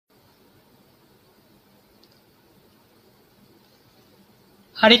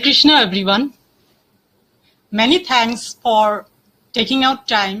Hare Krishna, everyone. Many thanks for taking out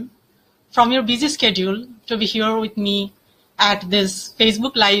time from your busy schedule to be here with me at this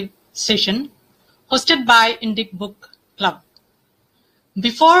Facebook Live session hosted by Indic Book Club.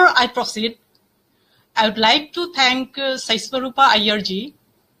 Before I proceed, I would like to thank Saiswarupa Iyer ji,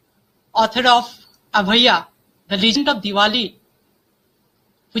 author of Abhaya, The Legend of Diwali,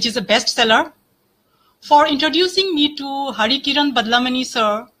 which is a bestseller, for introducing me to Hari Kiran Badlamani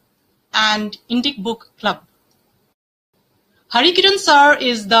sir and Indic Book Club. Hari Kiran sir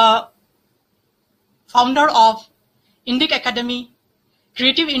is the founder of Indic Academy,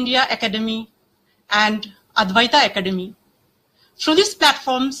 Creative India Academy, and Advaita Academy. Through these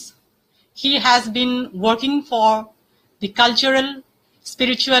platforms, he has been working for the cultural,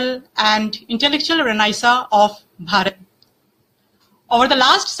 spiritual, and intellectual renaissance of Bharat. Over the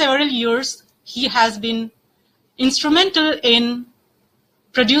last several years, he has been instrumental in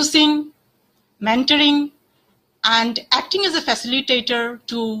producing, mentoring, and acting as a facilitator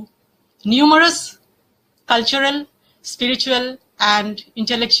to numerous cultural, spiritual, and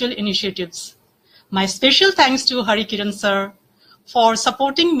intellectual initiatives. My special thanks to Hari Kiran sir for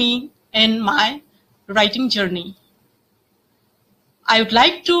supporting me in my writing journey. I would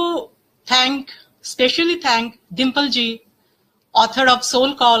like to especially thank Dimple ji, author of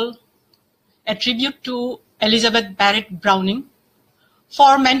Soul Call, a tribute to Elizabeth Barrett Browning,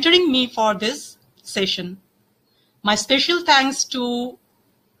 for mentoring me for this session. My special thanks to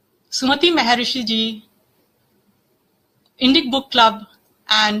Sumati Maharishi ji, Indic Book Club,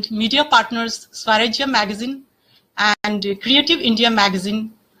 and media partners Swarajya Magazine and Creative India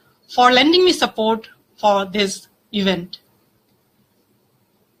Magazine for lending me support for this event.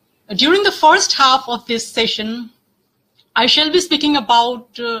 During the first half of this session, I shall be speaking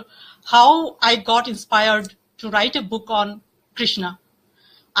about how I got inspired to write a book on Krishna.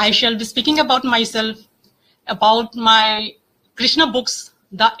 I shall be speaking about myself, about my Krishna books,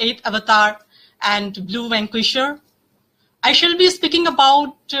 The Eighth Avatar and Blue Vanquisher. I shall be speaking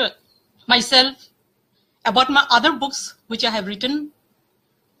about myself, about my other books which I have written,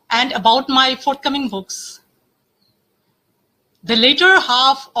 and about my forthcoming books. The later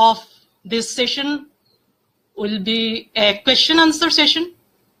half of this session will be a question-answer session.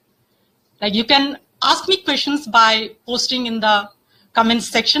 Like, you can ask me questions by posting in the comments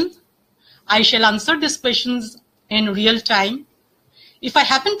section. I shall answer these questions in real time. If I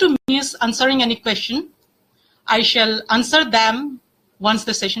happen to miss answering any question, I shall answer them once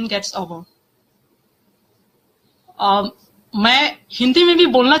the session gets over. मैं हिंदी में भी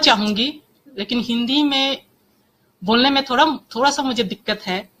बोलना चाहूंगी, लेकिन हिंदी में बोलने में थोड़ा सा मुझे दिक्कत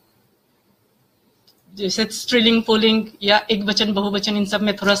है. जैसे स्त्रीलिंग, पुल्लिंग या एक वचन, बहुवचन, इन सब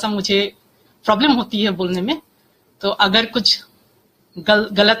में थोड़ा सा मुझे प्रॉब्लम होती है बोलने में. तो अगर कुछ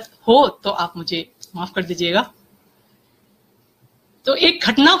गलत हो तो आप मुझे माफ कर दीजिएगा. तो एक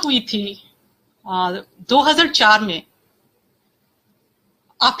घटना हुई थी 2004 में.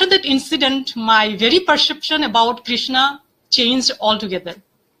 After that incident, my very perception about Krishna changed altogether.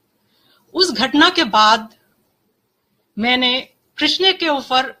 उस घटना के बाद मैंने कृष्ण के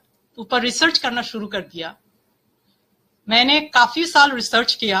ऊपर रिसर्च करना शुरू कर दिया. मैंने काफी साल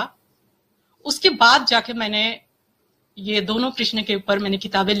रिसर्च किया. उसके बाद जाके मैंने ये दोनों कृष्ण के ऊपर मैंने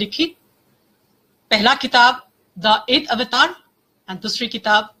किताबें लिखी. पहला किताब द एथ अवतार और दूसरी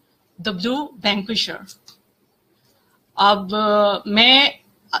किताब द ब्लू वैंक्विशर. अब मैं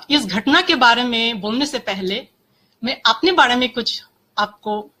इस घटना के बारे में बोलने से पहले मैं अपने बारे में कुछ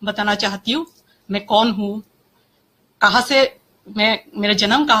आपको बताना चाहती हूँ. मैं कौन हूँ, कहाँ से मेरा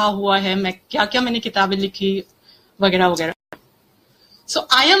जन्म कहाँ हुआ है, मैं क्या क्या मैंने किताबें लिखी, वगैरह वगैरह. So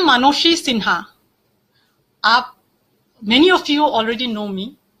I am Manoshi Sinha. Many of you already know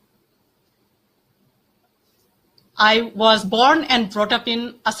me. I was born and brought up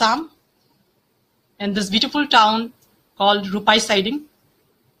in Assam, in this beautiful town called Rupai Siding.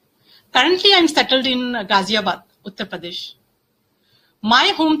 Currently, I'm settled in Ghaziabad, Uttar Pradesh.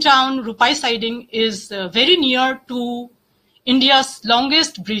 My hometown, Rupai Siding, is very near to India's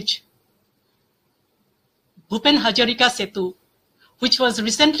longest bridge, Bhupen Hazarika Setu, which was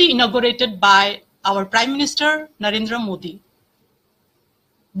recently inaugurated by our Prime Minister, Narendra Modi.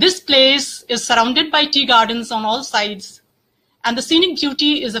 This place is surrounded by tea gardens on all sides, and the scenic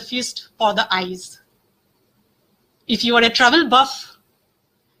beauty is a feast for the eyes. If you are a travel buff,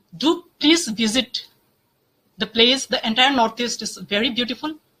 do please visit the place. The entire Northeast is very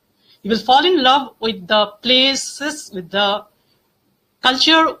beautiful. You will fall in love with the places, with the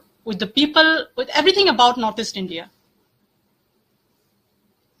culture, with the people, with everything about Northeast India.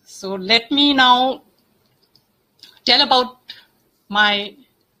 So let me now tell about my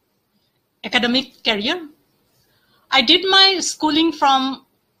academic career. I did my schooling from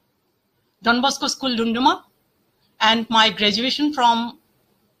Don Bosco School, Dunduma, and my graduation from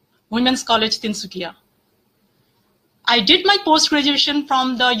Women's College, Tinsukia. I did my post-graduation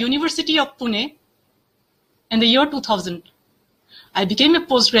from the University of Pune in the year 2000. I became a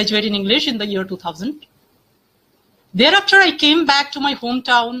postgraduate in English in the year 2000. Thereafter, I came back to my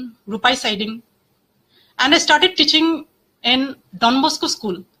hometown, Rupai Siding, and I started teaching in Don Bosco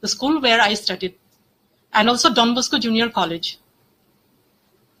School, the school where I studied, and also Don Bosco Junior College.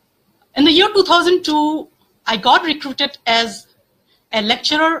 In the year 2002, I got recruited as a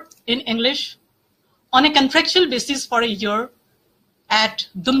lecturer in English on a contractual basis for a year at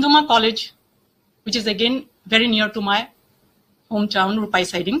Dumduma College, which is again very near to my hometown, Rupai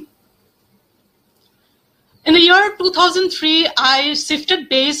Siding. In the year 2003, I shifted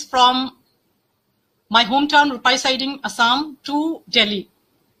base from my hometown, Rupai Siding, Assam, to Delhi.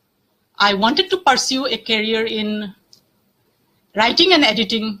 I wanted to pursue a career in writing and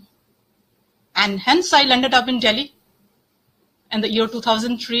editing, and hence I landed up in Delhi in the year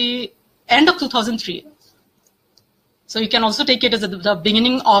 2003, end of 2003. So you can also take it as the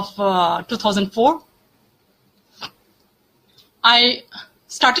beginning of 2004. I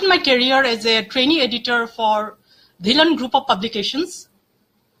started my career as a trainee editor for Dhilan Group of Publications.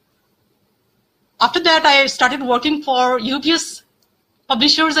 After that, I started working for UBS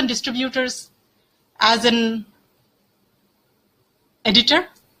publishers and distributors as an editor.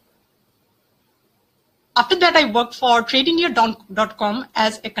 After that, I worked for TradeIndia.com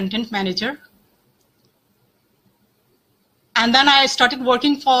as a content manager. And then I started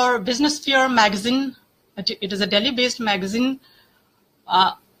working for Business Sphere magazine. It is a Delhi-based magazine.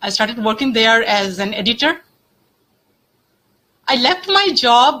 I started working there as an editor. I left my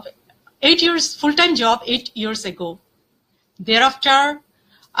job, full-time job, 8 years ago. Thereafter,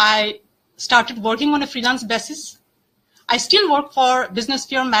 I started working on a freelance basis. I still work for Business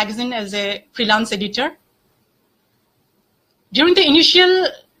Sphere magazine as a freelance editor. During the initial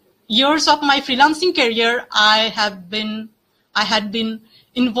years of my freelancing career, I had been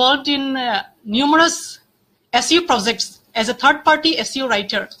involved in numerous SEO projects as a third-party SEO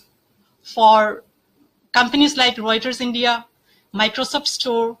writer for companies like Reuters India, Microsoft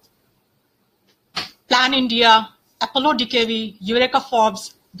Store, Plan India, Apollo DKV, Eureka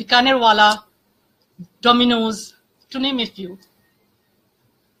Forbes, Bikanerwala, Domino's, to name a few.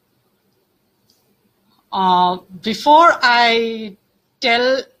 Before I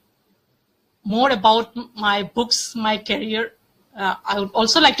tell more about my books, my career, I would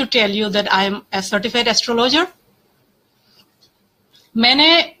also like to tell you that I am a certified astrologer.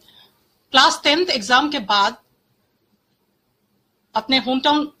 मैंने class 10th exam के बाद अपने home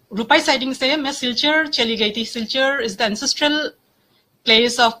town रुपाई siding से मैं सिलचर चली गई थी. Silchar is the ancestral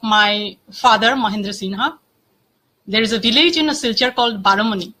place of my father Mahendra Sinha. There is a village in Silchar called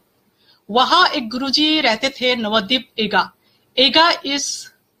बारामनी. वहां एक गुरुजी रहते थे, Navdeep एगा. एगा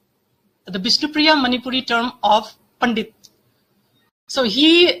is the Vishnupriya Manipuri term of Pandit. So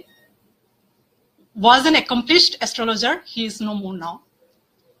he was an accomplished astrologer. He is no more now.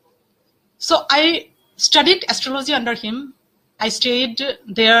 So I studied astrology under him. I stayed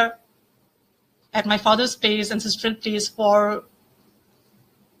there at my father's place, ancestral place, for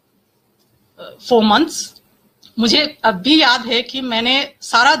 4 months. मुझे अब भी याद है कि मैंने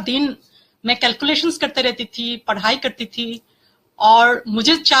सारा दिन मैं कैलकुलेशंस करते रहती थी, पढ़ाई करती थी, और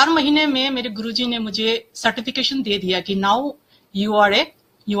मुझे 4 महीने में मेरे गुरुजी ने मुझे सर्टिफिकेशन दे दिया कि now you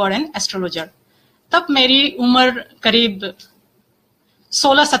are an astrologer. तब मेरी उम्र करीब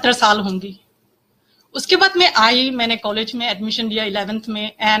 16-17 साल होंगी. उसके बाद मैं आई, मैंने कॉलेज में एडमिशन लिया 11th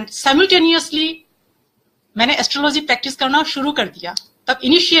में, एंड साइमल्टेनियसली मैंने एस्ट्रोलॉजी प्रैक्टिस करना शुरू कर दिया. तब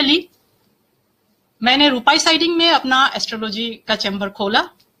इनिशियली मैंने रुपाई साइडिंग में अपना एस्ट्रोलॉजी का चैम्बर खोला.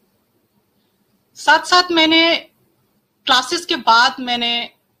 साथ साथ मैंने क्लासेस के बाद मैंने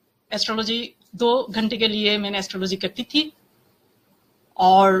एस्ट्रोलॉजी 2 घंटे के लिए मैंने एस्ट्रोलॉजी करती थी,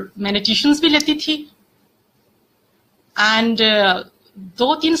 और मैंने ट्यूशंस भी लेती थी. एंड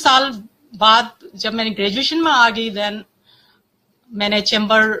 2-3 साल बाद जब मैंने ग्रेजुएशन में आ गई, देन मैंने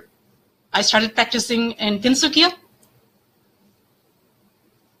चैम्बर आई स्टार्टेड प्रैक्टिसिंग इन तिनसुकिया.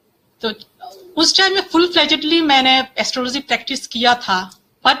 तो उस टाइम में फुल फ्लेजेडली मैंने एस्ट्रोलॉजी प्रैक्टिस किया था.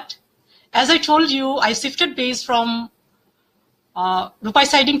 But as I told you, I shifted base from रुपाई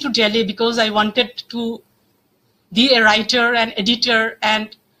siding to Delhi because I wanted to be a writer and editor,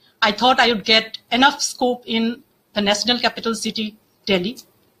 and I thought I would get enough scope in the national capital city, Delhi.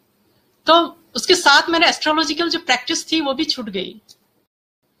 तो उसके साथ मेरा astrological जो practice थी वो भी छूट गई.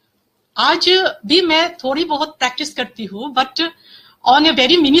 आज भी मैं थोड़ी बहुत प्रैक्टिस करती हूँ, but on a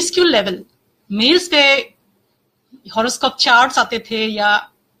very minuscule level. Mails पे हॉरोस्कोप चार्ट्स आते थे या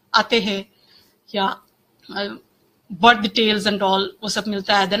आते हैं या बर्थ डिटेल्स एंड ऑल वो सब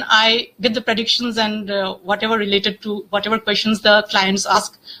मिलता है. Then I get the predictions and what ever related to what ever questions the clients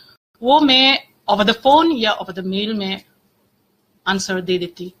ask, वो मैं ओवर द फोन या ओवर द मेल में आंसर दे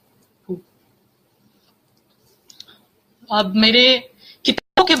देती हूँ. अब मेरे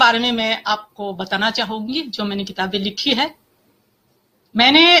किताबों के बारे में मैं आपको बताना चाहूंगी जो मैंने किताबें लिखी है.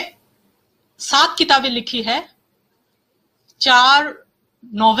 मैंने 7 किताबें लिखी है, 4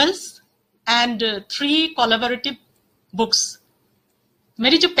 नॉवेल्स एंड 3 कोलैबोरेटिव बुक्स.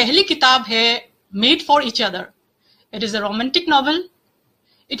 मेरी जो पहली किताब है made for each other, it is a romantic novel.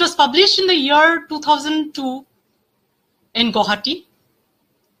 It was published in the year 2002 in Guwahati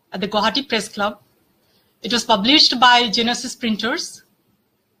at the Guwahati Press Club. It was published by Genesis Printers.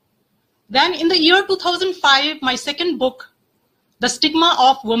 Then in the year 2005, my second book, The Stigma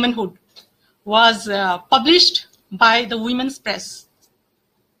of Womanhood, was published by the Women's Press.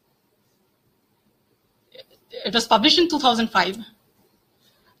 It was published in 2005.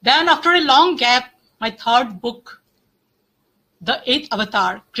 Then after a long gap, my third book, The Eighth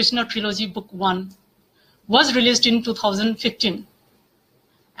Avatar, Krishna Trilogy Book 1, was released in 2015.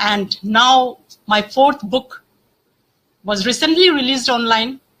 And now my 4th book was recently released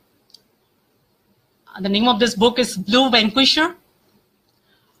online. The name of this book is Blue Vanquisher.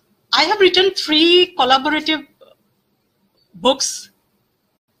 I have written 3 collaborative books.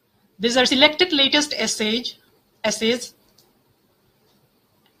 These are selected latest essays,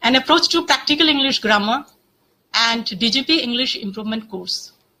 An Approach to Practical English Grammar, and DGP English Improvement Course.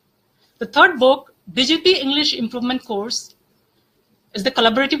 The third book, DGP English Improvement Course, is the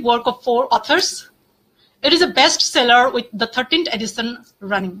collaborative work of 4 authors. It is a bestseller with the 13th edition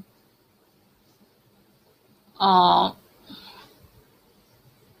running.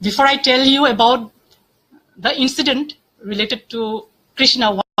 Before I tell you about the incident related to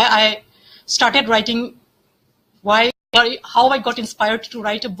Krishna, why I started writing, how I got inspired to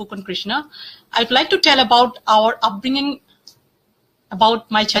write a book on Krishna, I'd like to tell about our upbringing, about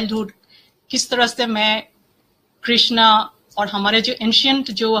my childhood. किस तरह से मैं कृष्णा और हमारे जो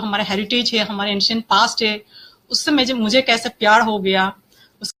ancient, जो हमारा heritage है, हमारे एंशियंट पास्ट है, उससे मुझे कैसे प्यार हो गया,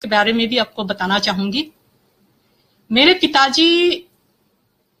 उसके बारे में भी आपको बताना चाहूंगी. मेरे पिताजी,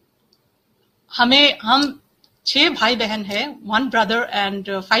 हम 6 भाई बहन हैं, 1 ब्रदर एंड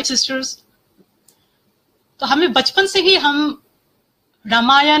 5 सिस्टर्स. तो हमें बचपन से ही हम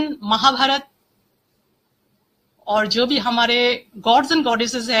रामायण, महाभारत और जो भी हमारे गॉड्स एंड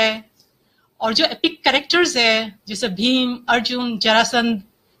गॉडेसेस है और जो एपिक कैरेक्टर्स है जैसे भीम, अर्जुन, जरासंध,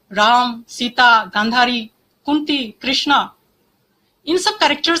 राम, सीता, गांधारी, कुंती, कृष्णा, इन सब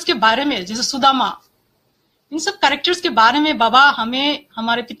कैरेक्टर्स के बारे में, जैसे सुदामा, इन सब कैरेक्टर्स के बारे में बाबा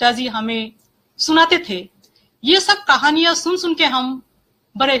हमारे पिताजी हमें सुनाते थे. ये सब कहानियां सुन सुन के हम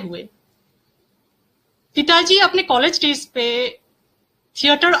बड़े हुए. पिताजी अपने कॉलेज डेज पे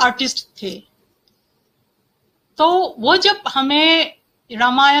थिएटर आर्टिस्ट थे. तो वो जब हमें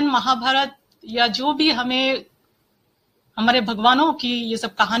रामायण, महाभारत या जो भी हमें हमारे भगवानों की ये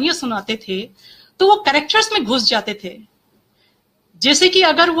सब कहानियां सुनाते थे, तो वो कैरेक्टर्स में घुस जाते थे. जैसे कि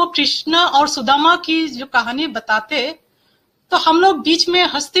अगर वो कृष्णा और सुदामा की जो कहानी बताते, तो हम लोग बीच में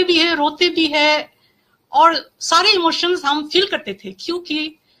हंसते भी है, रोते भी है और सारे इमोशंस हम फील करते थे.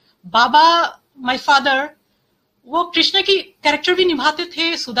 क्योंकि बाबा, माय फादर, वो कृष्णा की कैरेक्टर भी निभाते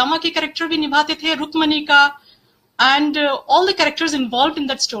थे, सुदामा की कैरेक्टर भी निभाते थे, रुक्मणी का, and all the characters involve in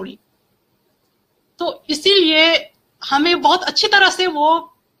that story. तो इसीलिए हमें बहुत अच्छी तरह से वो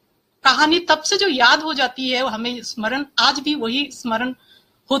कहानी तब से जो याद हो जाती है, हमें स्मरण, आज भी वही स्मरण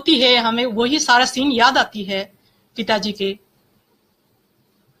होती है, हमें वही सारा सीन याद आती है पिताजी के.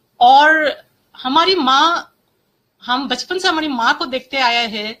 और हमारी माँ, हम बचपन से हमारी माँ को देखते आए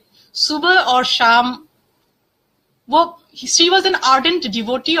हैं, सुबह और शाम वो, she was an ardent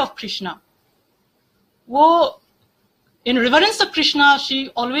devotee of Krishna. वो in reverence of Krishna, she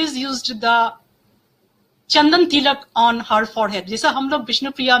always used the Chandan Tilak on her forehead. जैसा हम लोग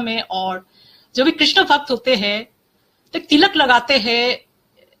विष्णु प्रिया में और जो भी कृष्ण भक्त होते हैं तो तिलक लगाते हैं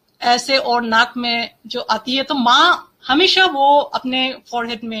ऐसे, और नाक में जो आती है, तो माँ हमेशा वो अपने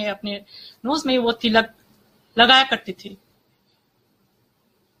फोरहेड में, अपने नोज में वो तिलक लगाया करती थी.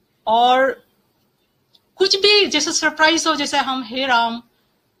 और कुछ भी जैसे सरप्राइज हो, जैसे हम हे राम,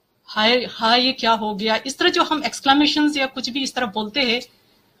 हाय हाय ये क्या हो गया, इस तरह जो हम एक्सक्लेमेशंस या कुछ भी इस तरह बोलते हैं,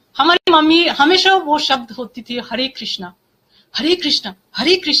 हमारी मम्मी हमेशा वो शब्द होती थी, हरे कृष्णा, हरे कृष्णा,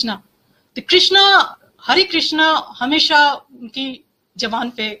 हरे कृष्णा. तो कृष्णा, हरे कृष्णा हमेशा उनकी जबान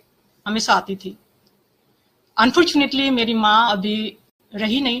पे हमेशा आती थी. अनफॉर्चुनेटली मेरी माँ अभी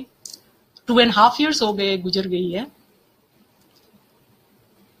रही नहीं. 2.5 years हो गए, गुजर गई है।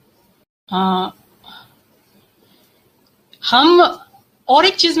 हम और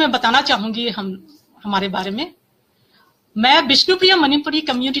एक चीज मैं बताना चाहूंगी हमारे बारे में। मैं विष्णुप्रिया मणिपुरी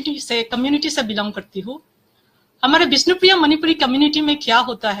कम्युनिटी से बिलोंग करती हूँ। हमारे विष्णुप्रिया मणिपुरी कम्युनिटी में क्या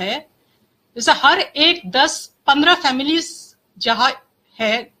होता है, जैसे हर एक 10-15 फैमिलीज जहाँ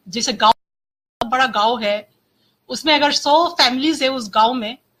है, जैसे गांव बड़ा गांव है, उसमें अगर 100 फैमिलीज है उस गांव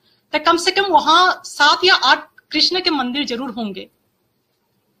में, तो कम से कम वहां 7 या 8 कृष्ण के मंदिर जरूर होंगे।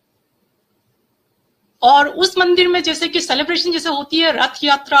 और उस मंदिर में जैसे कि सेलिब्रेशन जैसे होती है, रथ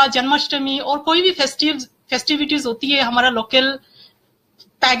यात्रा, जन्माष्टमी और कोई भी फेस्टिविटीज होती है, हमारा लोकल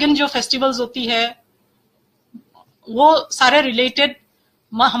पैगन जो फेस्टिवल्स होती है, वो सारे रिलेटेड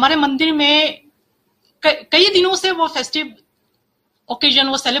हमारे मंदिर में कई दिनों से वो फेस्टिव ओकेजन,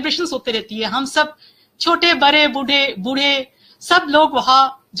 वो सेलिब्रेशंस होते रहती है। हम सब छोटे बड़े बूढ़े सब लोग वहां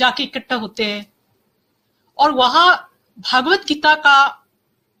जाके इकट्ठा होते हैं और वहां भागवत गीता का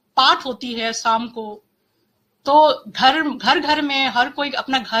पाठ होती है शाम को। तो घर में हर कोई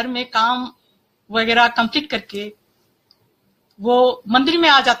अपना घर में काम वगैरह कंप्लीट करके वो मंदिर में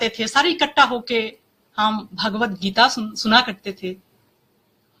आ जाते थे, सारे इकट्ठा होके हम भगवत गीता सुना करते थे।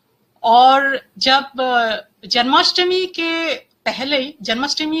 और जब जन्माष्टमी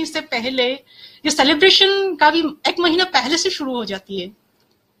से पहले ये सेलिब्रेशन का भी 1 महीना पहले से शुरू हो जाती है।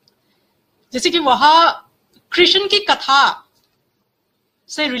 जैसे कि वहां कृष्ण की कथा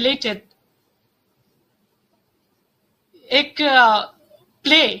से रिलेटेड एक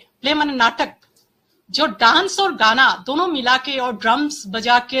प्ले माने नाटक, जो डांस और गाना दोनों मिला के और ड्रम्स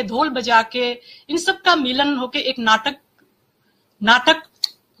बजा के, ढोल बजा के, इन सब का मिलन होके एक नाटक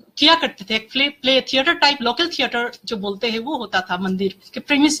किया करते थे। एक play theatre type, local theatre जो बोलते हैं, वो होता था मंदिर के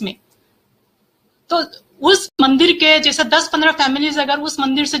प्रीमिस में। तो उस मंदिर के जैसे 10-15 फैमिलीज अगर उस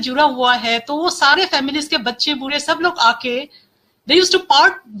मंदिर से जुड़ा हुआ है, तो वो सारे फैमिलीज के बच्चे बूढ़े सब लोग आके they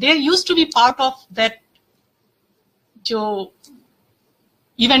used to be part of that जो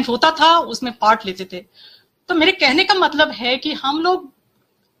इवेंट होता था, उसमें पार्ट लेते थे। तो मेरे कहने का मतलब है कि हम लोग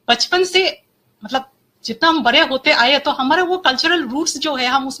बचपन से, मतलब जितना हम बड़े होते आए, तो हमारे वो कल्चरल रूट्स जो है,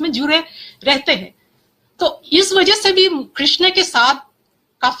 हम उसमें जुड़े रहते हैं। तो इस वजह से भी कृष्ण के साथ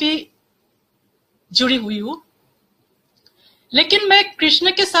काफी जुड़ी हुई हूं। लेकिन मैं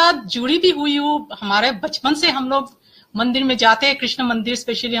कृष्ण के साथ जुड़ी भी हुई हूँ, हमारे बचपन से हम लोग मंदिर में जाते हैं, कृष्ण मंदिर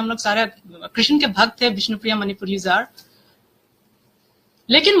स्पेशली। हम लोग सारे कृष्ण के भक्त थे, विष्णुप्रिया मणिपुरीज आर।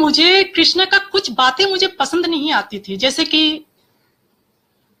 लेकिन मुझे कृष्ण का कुछ बातें मुझे पसंद नहीं आती थी, जैसे कि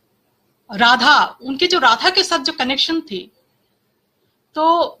राधा, उनके जो राधा के साथ जो कनेक्शन थी,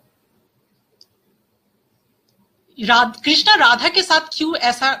 तो कृष्ण राधा के साथ क्यों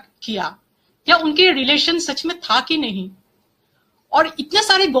ऐसा किया, या उनके रिलेशन सच में था कि नहीं, और इतने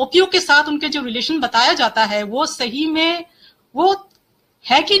सारे गोपियों के साथ उनके जो रिलेशन बताया जाता है, वो सही में वो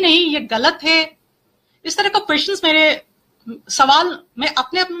है कि नहीं, ये गलत है। इस तरह का क्वेश्चंस सवाल मैं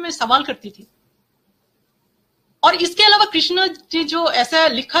अपने आप में सवाल करती थी। और इसके अलावा कृष्ण जी जो ऐसा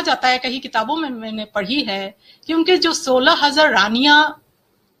लिखा जाता है, कई किताबों में मैंने पढ़ी है कि उनके जो 16,000 रानियां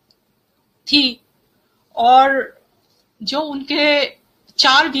थी और जो उनके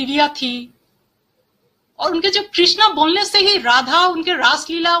 4 बीवियां थी, और उनके जो कृष्ण बोलने से ही राधा, उनके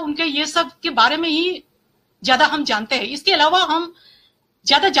रासलीला, उनके ये सब के बारे में ही ज्यादा हम जानते हैं। इसके अलावा हम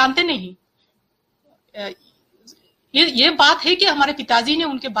ज्यादा जानते नहीं। ये बात है कि हमारे पिताजी ने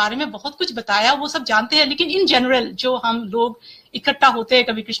उनके बारे में बहुत कुछ बताया, वो सब जानते हैं। लेकिन इन जनरल जो हम लोग इकट्ठा होते हैं,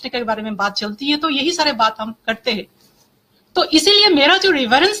 कभी कृष्ण के बारे में बात चलती है, तो यही सारे बात हम करते हैं। तो इसीलिए मेरा जो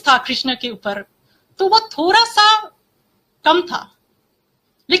रिवरेंस था कृष्ण के ऊपर, तो वो थोड़ा सा कम था।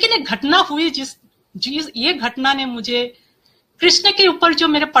 लेकिन एक घटना हुई ये घटना ने मुझे कृष्ण के ऊपर जो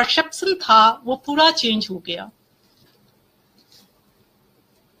मेरा परसेप्शन था वो पूरा चेंज हो गया।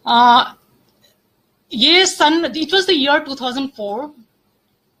 ये इट वाज द ईयर 2004।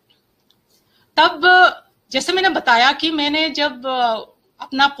 तब जैसे मैंने बताया कि मैंने जब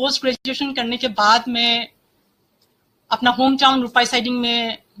अपना पोस्ट ग्रेजुएशन करने के बाद मैं अपना होम टाउन रूपाई साइडिंग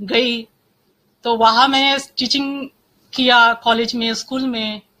में गई, तो वहां मैंने टीचिंग किया कॉलेज में, स्कूल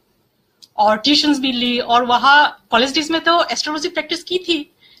में, और ट्यूशंस भी ली। और वहां कॉलेज डेज में तो एस्ट्रोलॉजी प्रैक्टिस की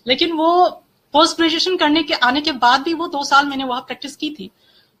थी, लेकिन वो पोस्ट ग्रेजुएशन करने के आने के बाद भी वो 2 साल मैंने वहां प्रैक्टिस की थी।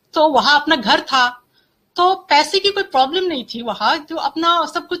 तो वहां अपना घर था, तो पैसे की कोई प्रॉब्लम नहीं थी, वहां तो अपना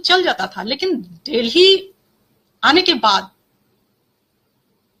सब कुछ चल जाता था। लेकिन दिल्ली आने के बाद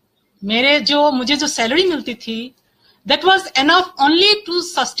मुझे जो सैलरी मिलती थी, that was enough only to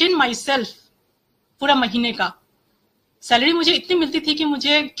sustain my self. पूरा महीने का सैलरी मुझे इतनी मिलती थी कि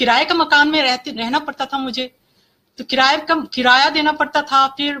मुझे किराए का मकान में रहना पड़ता था मुझे। तो किराया देना पड़ता था,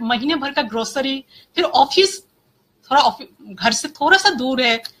 फिर महीने भर का ग्रोसरी, फिर ऑफिस घर से थोड़ा सा दूर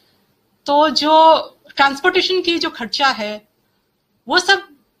है, तो जो ट्रांसपोर्टेशन की जो खर्चा है वो सब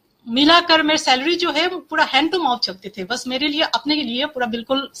मिलाकर मेरी सैलरी जो है पूरा हैंड टू माउथ चलते थे, बस मेरे लिए अपने के लिए पूरा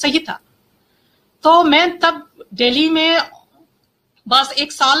बिल्कुल सही था। तो मैं तब दिल्ली में बस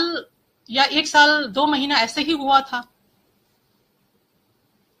 1 साल 2 महीना ऐसे ही हुआ था।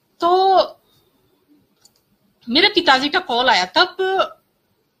 तो मेरे पिताजी का कॉल आया, तब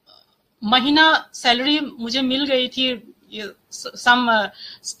महीना सैलरी मुझे मिल गई थी, सम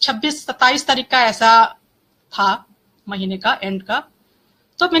 26-27 तारीख का ऐसा था महीने का एंड का।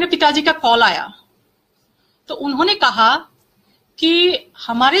 तो मेरे पिताजी का कॉल आया, तो उन्होंने कहा कि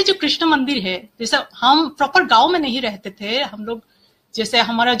हमारे जो कृष्ण मंदिर है, जैसे हम प्रॉपर गांव में नहीं रहते थे, हम लोग जैसे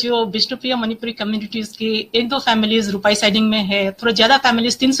हमारा जो विष्णुप्रिया मणिपुरी कम्युनिटीज की 1-2 फैमिलीज रूपाई साइडिंग में है, थोड़ा ज्यादा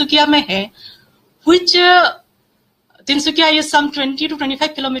फैमिलीज तिनसुकिया में है, which Tinsukia is some 20 to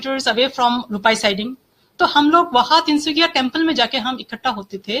 25 kilometres away from Rupai siding. तो हम लोग वहां तिनसुकिया टेम्पल में जाके हम इकट्ठा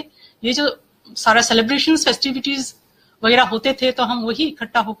होते थे, ये जो सारा सेलिब्रेशन फेस्टिविटीज वगैरह होते थे, तो हम वही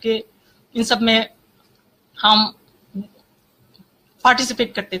इकट्ठा होके इन सब में हम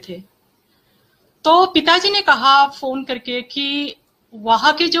पार्टिसिपेट करते थे। तो पिताजी ने कहा फोन करके कि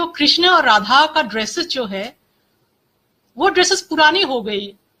वहां के जो कृष्ण और राधा का ड्रेसेस जो है वो ड्रेसेस पुरानी हो गई,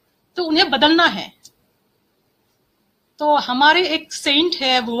 तो उन्हें बदलना है। तो हमारे एक सेंट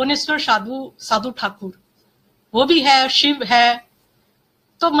है भुवनेश्वर साधु ठाकुर, वो भी है, शिव है,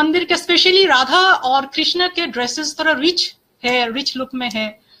 तो मंदिर के स्पेशली राधा और कृष्ण के ड्रेसेस थोड़ा रिच लुक में है,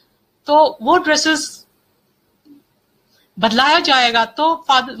 तो वो ड्रेसेस बदलाया जाएगा। तो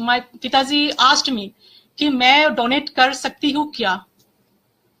पिताजी आस्क्ड मी कि मैं डोनेट कर सकती हूँ क्या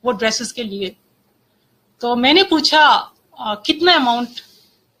वो ड्रेसेस के लिए। तो मैंने पूछा कितना अमाउंट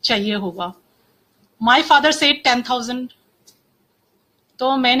चाहिए होगा। My father said 10,000।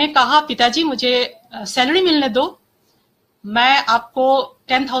 तो मैंने कहा पिताजी मुझे सैलरी मिलने दो, मैं आपको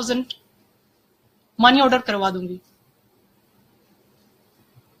 10,000 मनी ऑर्डर करवा दूंगी।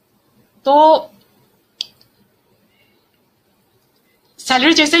 तो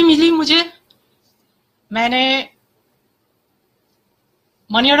सैलरी जैसे ही मिली मुझे, मैंने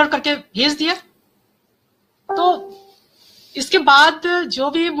मनी ऑर्डर करके भेज दिया। तो इसके बाद जो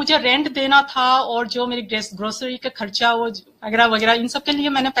भी मुझे रेंट देना था और जो मेरी ग्रोसरी का खर्चा वो वगैरह वगैरह, इन सब के लिए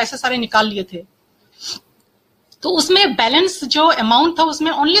मैंने पैसे सारे निकाल लिए थे। तो उसमें बैलेंस जो अमाउंट था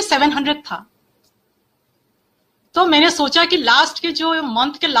उसमें ओनली 700 था। तो मैंने सोचा कि लास्ट के जो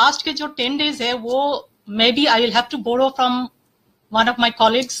मंथ के लास्ट के जो 10 डेज है वो may B I will have to borrow from one of my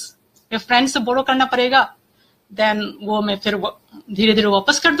colleagues, friend से बोरो करना पड़ेगा, देन वो मैं फिर धीरे धीरे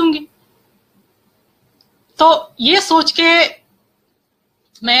वापस कर दूंगी। तो ये सोच के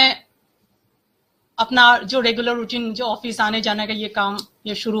मैं अपना जो रेगुलर रूटीन, जो ऑफिस आने जाने का ये काम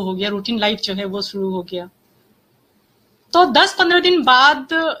ये शुरू हो गया, रूटीन लाइफ जो है वो शुरू हो गया। तो 10-15 दिन बाद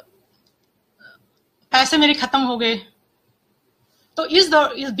पैसे मेरे खत्म हो गए। तो इस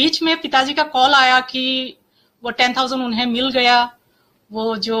बीच में पिताजी का कॉल आया कि वो 10,000 उन्हें मिल गया।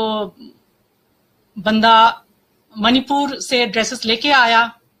 वो जो बंदा मणिपुर से ड्रेसेस लेके आया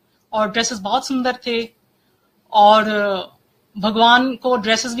और ड्रेसेस बहुत सुंदर थे और भगवान को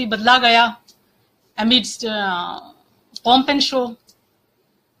ड्रेसेस भी बदला गया amidst pomp and show,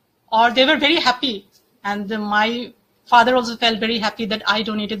 or they were very happy, and my father also felt very happy that I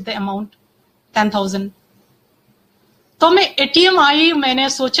donated the amount 10,000. तो मैं एटीएम आई, मैंने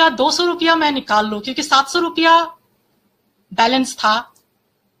सोचा 200 रुपया मैं निकाल लूं क्योंकि 700 रुपया बैलेंस था।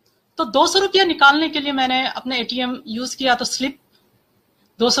 तो 200 रुपया निकालने के लिए मैंने अपने एटीएम यूज किया, तो स्लिप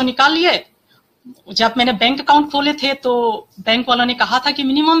 200 निकाल लिए। जब मैंने बैंक अकाउंट खोले थे तो बैंक वालों ने कहा था कि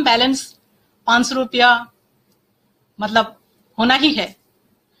मिनिमम बैलेंस 500 रुपया मतलब होना ही है।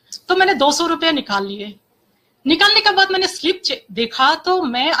 तो मैंने 200 रुपया निकाल लिए। निकालने के बाद मैंने स्लिप देखा तो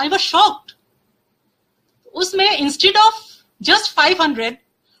मैं आई वाज शॉक्ड। उसमें इंस्टेड ऑफ जस्ट 500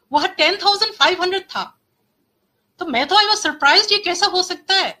 वह 10,500 था। तो मैं तो आई वाज सरप्राइज्ड, ये कैसा हो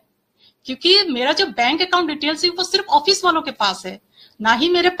सकता है, क्योंकि मेरा जो बैंक अकाउंट डिटेल्स है वो सिर्फ ऑफिस वालों के पास है, ना ही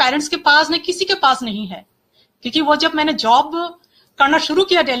मेरे पेरेंट्स के पास, ना किसी के पास नहीं है। क्योंकि वो जब मैंने जॉब करना शुरू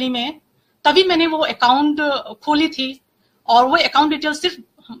किया दिल्ली में तभी मैंने वो अकाउंट खोली थी और वो अकाउंट डिटेल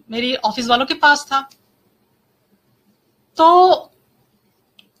सिर्फ मेरी ऑफिस वालों के पास था। तो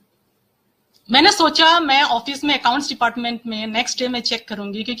मैंने सोचा मैं ऑफिस में अकाउंट्स डिपार्टमेंट में नेक्स्ट डे में चेक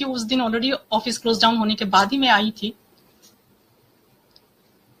करूंगी, क्योंकि उस दिन ऑलरेडी ऑफिस क्लोज डाउन होने के बाद ही मैं आई थी।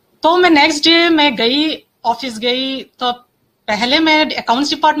 तो मैं नेक्स्ट डे मैं गई, ऑफिस गई। तो पहले मैं अकाउंट्स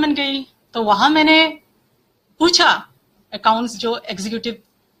डिपार्टमेंट गई, तो वहां मैंने पूछा अकाउंट्स जो एग्जीक्यूटिव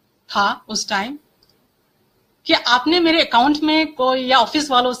था उस टाइम कि आपने मेरे अकाउंट में कोई या ऑफिस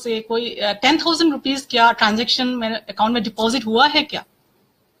वालों से कोई 10,000 रुपीज क्या ट्रांजेक्शन मेरे अकाउंट में डिपॉजिट हुआ है क्या?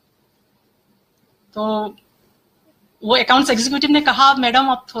 तो वो अकाउंट्स एग्जीक्यूटिव ने कहा, मैडम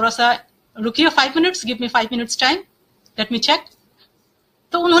आप थोड़ा सा रुकिए 5 minutes, give me 5 minutes time, let me check.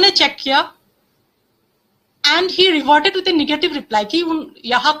 तो उन्होंने चेक किया and he reverted with A negative reply कि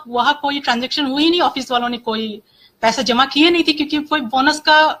यहाँ वहां कोई ट्रांजेक्शन हुई नहीं, ऑफिस वालों ने कोई पैसा जमा किए नहीं थी क्योंकि कोई बोनस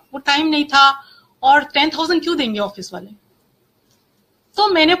का वो टाइम नहीं था, और 10,000 क्यों देंगे ऑफिस वाले। तो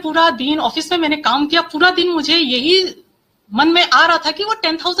मैंने पूरा दिन ऑफिस में मैंने काम किया, पूरा दिन मुझे यही मन में आ रहा था कि वो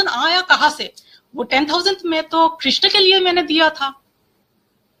 10,000 आया कहां से। वो 10,000 में तो कृष्ण के लिए मैंने दिया था।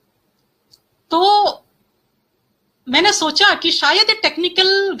 तो मैंने सोचा कि शायद ये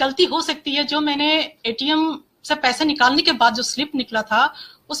टेक्निकल गलती हो सकती है, जो मैंने एटीएम से पैसे निकालने के बाद जो स्लिप निकला था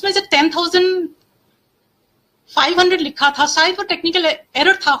उसमें जो 10,500 लिखा था, शायद वो टेक्निकल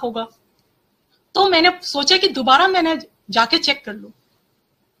एरर था होगा। तो मैंने सोचा कि दोबारा मैंने जाके चेक कर लूं।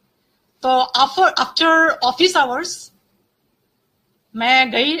 तो आफ्टर ऑफिस आवर्स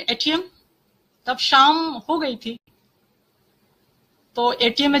मैं गई एटीएम, तब शाम हो गई थी। तो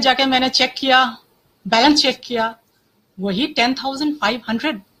एटीएम में जाके मैंने चेक किया, बैलेंस चेक किया, वही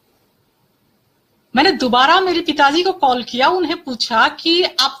 10,500। मैंने दोबारा मेरे पिताजी को कॉल किया, उन्हें पूछा कि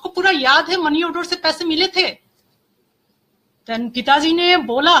आपको पूरा याद है मनी ऑर्डर से पैसे मिले थे? देन पिताजी ने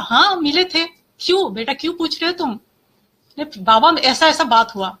बोला हाँ मिले थे। क्यों बेटा, क्यों पूछ रहे हो तुम? बाबा ऐसा ऐसा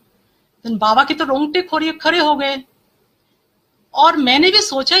बात हुआ। देन बाबा के तो रोंगटे खड़े हो गए, और मैंने भी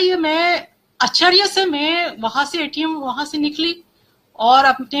सोचा ये मैं आश्चर्य से मैं वहां से एटीएम वहां से निकली और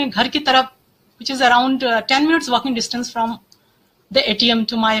अपने घर की तरफ, which is around 10 minutes walking distance from the ATM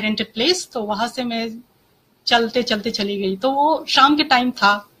to my rented place, तो वहां से मैं चलते चलते चली गई। तो वो शाम के टाइम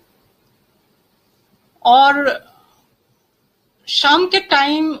था, और शाम के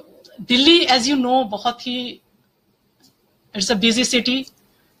time Delhi as you know बहुत ही इट्स अ बिजी सिटी,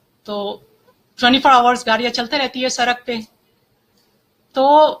 तो 24 आवर्स गाड़ियां चलते रहती है सड़क पे।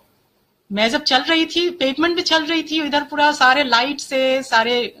 तो मैं जब चल रही थी, पेवमेंट पे चल रही थी, इधर पूरा सारे लाइट से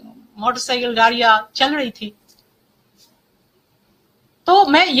सारे मोटरसाइकिल गाड़ियां चल रही थी। तो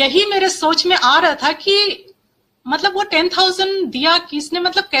मैं यही मेरे सोच में आ रहा था कि मतलब वो 10,000 दिया किसने,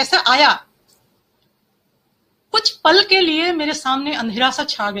 मतलब कैसे आया। कुछ पल के लिए मेरे सामने अंधेरा सा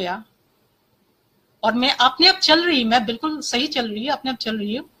छा गया, और मैं अपने आप चल रही, मैं बिल्कुल सही चल रही है, अपने आप चल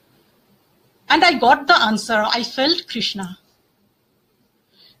रही हूँ। And I got the answer, I felt Krishna.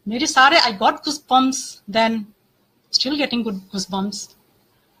 मेरे सारे I got goosebumps, then still getting good goosebumps.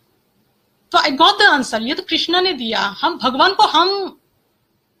 तो आई गॉट द आंसर, ये तो कृष्णा ने दिया। हम भगवान को हम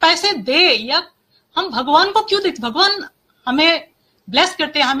पैसे दे, या हम भगवान को क्यों देते? भगवान हमें ब्लेस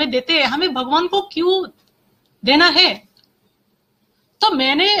करते हैं, हमें देते हैं, हमें भगवान को क्यों देना है? तो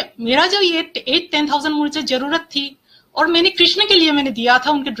मैंने, मेरा जो ये 10,000 मुझे जरूरत थी, और मैंने कृष्ण के लिए मैंने दिया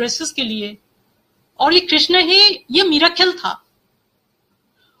था, उनके ड्रेसेस के लिए, और ये कृष्ण ही, ये मिरेकल था।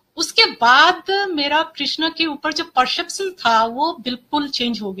 उसके बाद मेरा कृष्ण के ऊपर जो परसेप्शन था वो बिल्कुल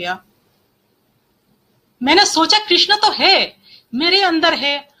चेंज हो गया। मैंने सोचा कृष्ण तो है, मेरे अंदर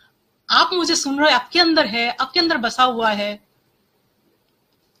है, आप मुझे सुन रहे हो, आपके अंदर है, आपके अंदर बसा हुआ है।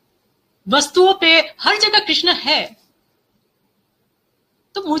 वस्तुओं पे हर जगह कृष्ण है।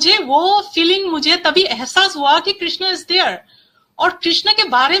 तो मुझे वो फीलिंग, मुझे तभी एहसास हुआ कि कृष्ण इज देयर। और कृष्ण के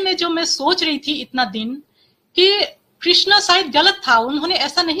बारे में जो मैं सोच रही थी इतना दिन कि कृष्ण शायद गलत था, उन्होंने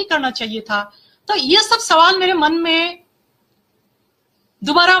ऐसा नहीं करना चाहिए था, तो ये सब सवाल मेरे मन में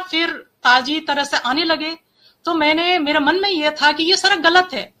दोबारा फिर ताजी तरह से आने लगे। तो मेरे मन में यह था कि ये सारा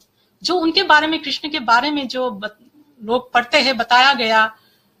गलत है, जो उनके बारे में, कृष्ण के बारे में जो लोग पढ़ते हैं, बताया गया,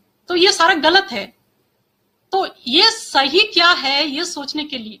 तो ये सारा गलत है। तो ये सही क्या है, ये सोचने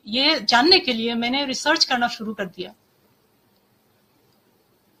के लिए, ये जानने के लिए मैंने रिसर्च करना शुरू कर दिया।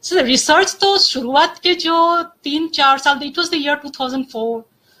 रिसर्च तो शुरुआत के जो 3-4 साल, इट वॉज द ईयर 2004,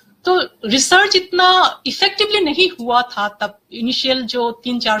 तो रिसर्च इतना इफेक्टिवली नहीं हुआ था तब, इनिशियल जो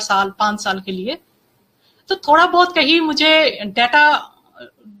 3-4 साल 5 साल के लिए। तो थोड़ा बहुत कहीं मुझे डाटा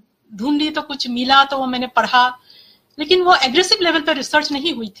ढूंढी तो कुछ मिला, तो वो मैंने पढ़ा, लेकिन वो एग्रेसिव लेवल पर रिसर्च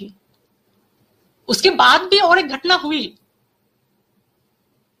नहीं हुई थी। उसके बाद भी और एक घटना हुई,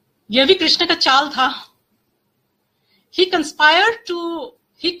 यह भी कृष्ण का चाल था।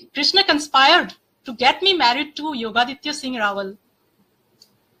 Krishna conspired to get me married to Yogaditya Singh Rawal.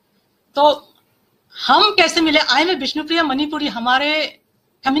 तो हम कैसे मिले? आई में विष्णुप्रिया मणिपुरी, हमारे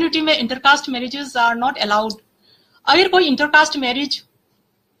कम्युनिटी में intercaste marriages are not allowed. अगर कोई इंटरकास्ट मैरिज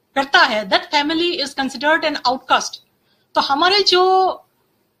करता है, that family is considered an outcast. तो हमारे जो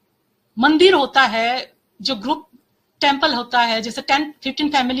मंदिर होता है, जो ग्रुप टेम्पल होता है, जैसे 10-15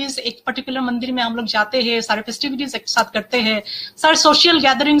 फैमिलीज एक पर्टिकुलर मंदिर में हम लोग जाते हैं, सारे फेस्टिविटीज एक साथ करते हैं, सारे सोशल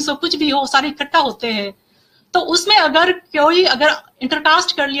गैदरिंग्स हो, कुछ भी हो, सारे इकट्ठा होते हैं। तो उसमें अगर कोई अगर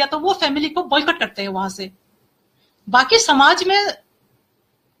इंटरकास्ट कर लिया तो वो फैमिली को बॉयकॉट करते हैं वहां से। बाकी समाज में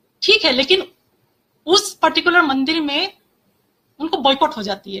ठीक है, लेकिन उस पर्टिकुलर मंदिर में उनको बॉयकॉट हो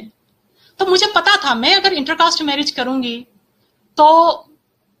जाती है। तो मुझे पता था मैं अगर इंटरकास्ट मैरिज करूंगी तो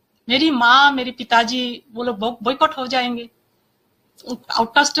मेरी माँ, मेरे पिताजी, वो लोग बॉयकॉट हो जाएंगे,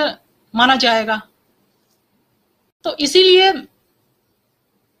 आउटकास्ट माना जाएगा। तो इसीलिए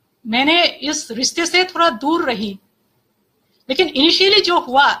मैंने इस रिश्ते से थोड़ा दूर रही। लेकिन इनिशियली जो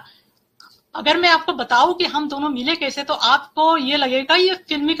हुआ, अगर मैं आपको बताऊं कि हम दोनों मिले कैसे, तो आपको ये लगेगा ये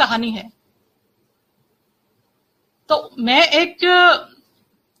फिल्मी कहानी है। तो मैं एक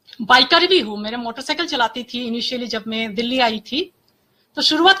बाइकर भी हूं, मेरे मोटरसाइकिल चलाती थी इनिशियली जब मैं दिल्ली आई थी। तो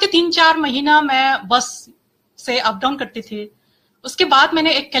शुरुआत के 3-4 महीना मैं बस से अप डाउन करती थी। उसके बाद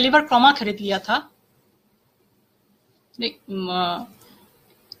मैंने एक कैलिबर क्रोमा खरीद लिया था।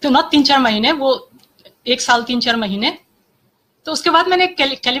 तो ना 3-4 महीने, वो 1 साल 3-4 महीने। तो उसके बाद मैंने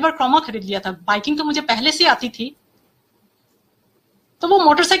कैलिबर क्रोमा खरीद लिया था। बाइकिंग तो मुझे पहले से आती थी। तो वो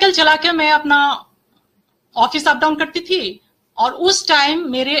मोटरसाइकिल चला के मैं अपना ऑफिस अप डाउन करती थी। और उस टाइम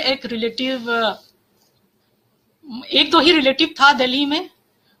मेरे एक रिलेटिव, 1-2 ही रिलेटिव था दिल्ली में।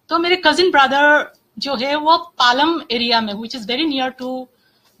 तो मेरे कजिन ब्रदर जो है वो पालम एरिया में, which is very near to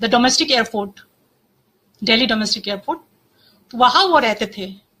the domestic airport, Delhi domestic airport, तो वहां वो रहते थे।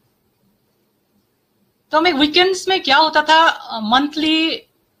 तो मैं वीकेंड्स में क्या होता था, मंथली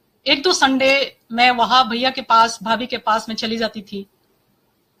 1-2 संडे मैं वहां भैया के पास, भाभी के पास में चली जाती थी।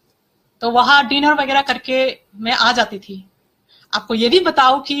 तो वहां डिनर वगैरह करके मैं आ जाती थी। आपको ये भी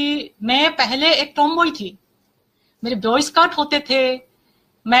बताओ कि मैं पहले एक टॉमबॉय थी। मेरे बॉय स्काउट होते थे।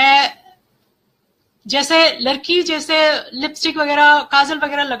 मैं जैसे लड़की जैसे लिपस्टिक वगैरह, काजल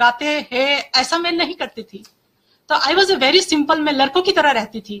वगैरह लगाते हैं, ऐसा मैं नहीं करती थी। तो I was a very simple, मैं लड़कों की तरह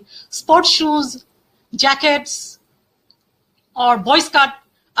रहती थी। स्पोर्ट्स शूज, जैकेट्स और बॉय स्काउट।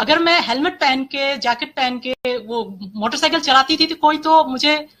 अगर मैं हेलमेट पहन के, जैकेट पहन के वो मोटरसाइकिल चलाती थी तो कोई तो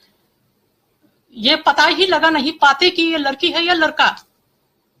मुझे ये पता ही लगा नहीं पाते कि ये लड़की है या लड़का।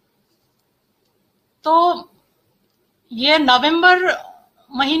 तो ये नवंबर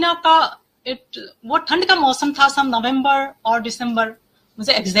महीना का वो ठंड का मौसम था, सम नवंबर और दिसंबर,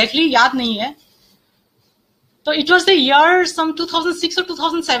 मुझे एग्जैक्टली याद नहीं है। तो it was the year some 2006 और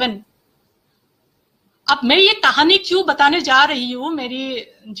 2007। अब मैं ये कहानी क्यों बताने जा रही हूँ,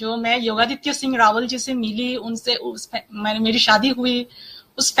 मैं योगादित्य सिंह रावल जी से मिली, उनसे मेरी शादी हुई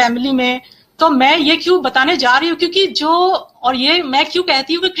उस फैमिली में। तो मैं ये क्यों बताने जा रही हूँ, क्योंकि और ये मैं क्यों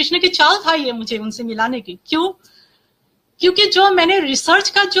कहती हूँ कि कृष्ण की चाल था ये मुझे उनसे मिलाने की। क्यों? क्योंकि जो मैंने रिसर्च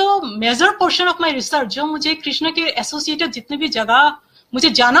का जो major portion of my research, जो मुझे कृष्ण के एसोसिएटेड जितने भी जगह मुझे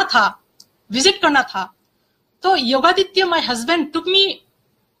जाना था, विजिट करना था, तो Yogaditya my husband took me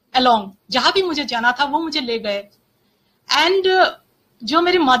along. जहां भी मुझे जाना था वो मुझे ले गए। एंड जो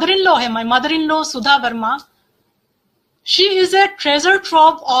मेरी मदर इन लॉ है, my mother in law Sudha Verma, she is a treasure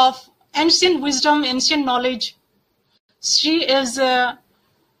trove of ancient wisdom, ancient knowledge. She is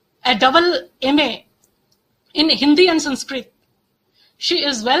a double MA in Hindi and Sanskrit. She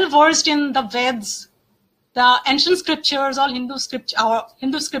is well versed in the Vedas, the ancient scriptures, all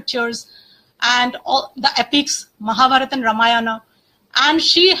Hindu scriptures, and all the epics, Mahabharata and Ramayana. And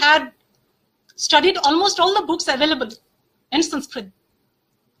she had studied almost all the books available in Sanskrit.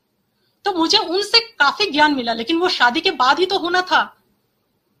 तो मुझे उनसे काफी ज्ञान मिला, लेकिन वो शादी के बाद ही तो होना था।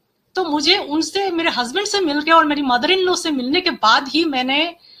 तो मुझे उनसे, मेरे हस्बैंड से मिलके और मेरी मदर इन लॉ से मिलने के बाद ही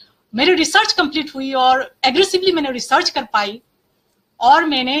मेरी रिसर्च कंप्लीट हुई और एग्रेसिवली मैंने रिसर्च कर पाई, और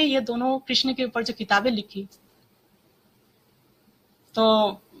मैंने ये दोनों कृष्ण के ऊपर जो किताबें लिखी।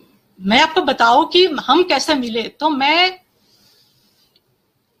 तो मैं आपको बताऊं कि हम कैसे मिले। तो मैं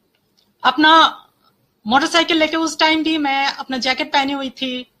अपना मोटरसाइकिल लेके, उस टाइम भी मैं अपना जैकेट पहनी हुई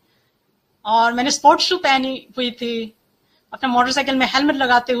थी और मैंने स्पोर्ट्स शू पहनी हुई थी। अपना मोटरसाइकिल में हेलमेट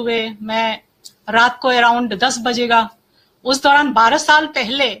लगाते हुए मैं रात को अराउंड 10 बजेगा, उस दौरान 12 साल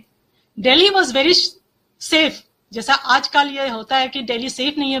पहले दिल्ली वॉज वेरी सेफ। जैसा आजकल ये होता है कि दिल्ली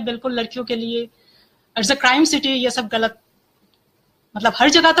सेफ नहीं है बिल्कुल लड़कियों के लिए, इट्स अ क्राइम सिटी, ये सब गलत। मतलब हर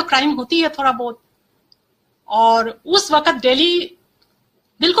जगह तो क्राइम होती है थोड़ा बहुत, और उस वक्त दिल्ली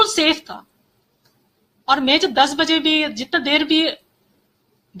बिल्कुल सेफ था। और मैं जब 10 बजे भी जितना देर भी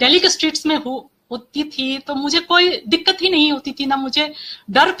दिल्ली के स्ट्रीट्स में होती थी तो मुझे कोई दिक्कत ही नहीं होती थी, ना मुझे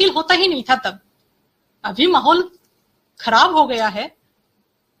डर फील होता ही नहीं था तब। अभी माहौल खराब हो गया है।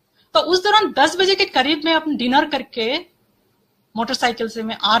 तो उस दौरान 10 बजे के करीब में अपना डिनर करके मोटरसाइकिल से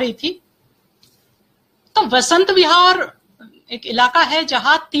मैं आ रही थी। तो वसंत विहार एक इलाका है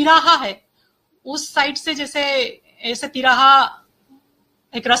जहां तिराहा है, उस साइड से जैसे ऐसे तिराहा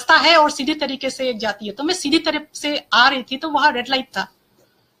एक रास्ता है और सीधी तरीके से एक जाती है, तो मैं सीधी तरफ से आ रही थी, तो वहां रेड लाइट था,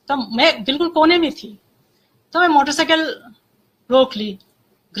 तो मैं बिल्कुल कोने में थी, तो मैं मोटरसाइकिल रोक ली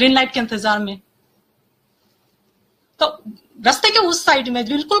ग्रीन लाइट के इंतजार में। तो रास्ते के उस साइड में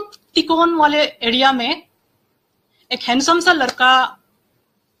बिल्कुल तिकोन वाले एरिया में एक हैंडसम सा लड़का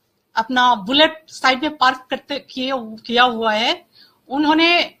अपना बुलेट साइड में पार्क करते किया हुआ है।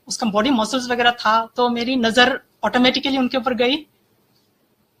 उन्होंने, उसका बॉडी मसल्स वगैरह था, तो मेरी नजर ऑटोमेटिकली उनके ऊपर गई।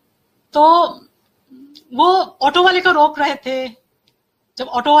 तो वो ऑटो वाले को रोक रहे थे। जब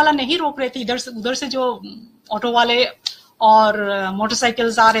ऑटो वाला नहीं रोक रहे थे, इधर से उधर से जो ऑटो वाले और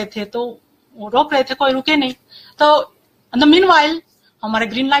मोटरसाइकिल्स आ रहे थे, तो वो रोक रहे थे, कोई रुके नहीं। तो इन द मीनवाइल हमारा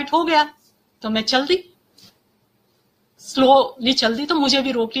ग्रीन लाइट हो गया, तो मैं चल दी, स्लोली चल दी, तो मुझे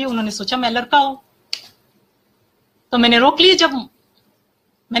भी रोक लिया। उन्होंने सोचा मैं लड़का हूं, तो मैंने रोक लिया। जब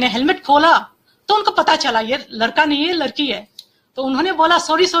मैंने हेलमेट खोला तो उनको पता चला ये लड़का नहीं है, लड़की है। तो उन्होंने बोला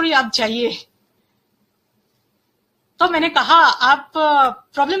सॉरी आप जाइए। तो मैंने कहा आप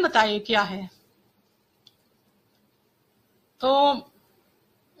प्रॉब्लम बताइए क्या है। तो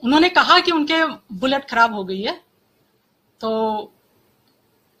उन्होंने कहा कि उनके बुलेट खराब हो गई है, तो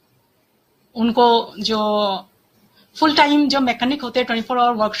उनको जो फुल टाइम जो मैकेनिक होते हैं 24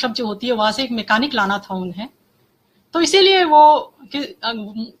 आवर वर्कशॉप जो होती है, वहां से एक मैकेनिक लाना था उन्हें। तो इसीलिए वो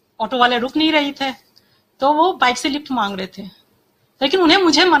ऑटो वाले रुक नहीं रही थे, तो वो बाइक से लिफ्ट मांग रहे थे, लेकिन उन्हें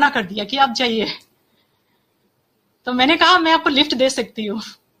मुझे मना कर दिया कि आप जाइए। तो मैंने कहा मैं आपको लिफ्ट दे सकती हूँ।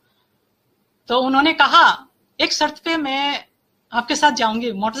 तो उन्होंने कहा एक शर्त पे मैं आपके साथ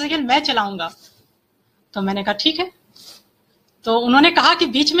जाऊंगी, मोटरसाइकिल मैं चलाऊंगा। तो मैंने कहा ठीक है। तो उन्होंने कहा कि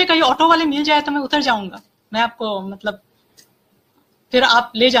बीच में कहीं ऑटो वाले मिल जाए तो मैं उतर जाऊंगा, मैं आपको मतलब फिर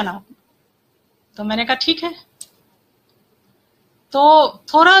आप ले जाना। तो मैंने कहा ठीक है। तो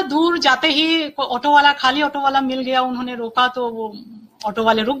थोड़ा दूर जाते ही ऑटो वाला, खाली ऑटो वाला मिल गया, उन्होंने रोका, तो वो ऑटो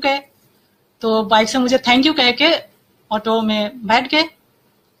वाले रुक गए। तो बाइक से मुझे थैंक यू कह के ऑटो में बैठ गए।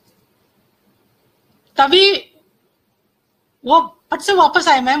 तभी वो फट से वापस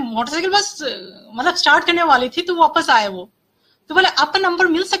आए। मैं मोटरसाइकिल बस मतलब स्टार्ट करने वाली थी, तो वापस आए वो। तो बोले आपका नंबर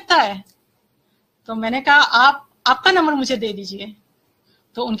मिल सकता है। तो मैंने कहा आपका नंबर मुझे दे दीजिए।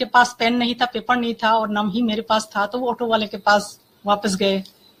 तो उनके पास पेन नहीं था, पेपर नहीं था, और नम ही मेरे पास था। तो वो ऑटो वाले के पास वापस गए।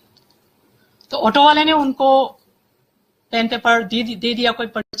 तो ऑटो वाले ने उनको पेन पेपर दे दिया, कोई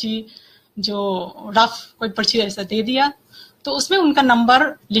पर्ची जो रफ कोई पर्ची ऐसा दे दिया। तो उसमें उनका नंबर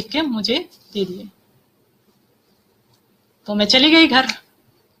लिख के मुझे दे दिए। तो मैं चली गई घर।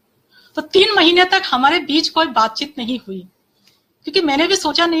 तो 3 महीने तक हमारे बीच कोई बातचीत नहीं हुई, क्योंकि मैंने भी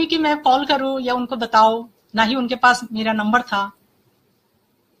सोचा नहीं कि मैं कॉल करूं या उनको बताऊं, ना ही उनके पास मेरा नंबर था।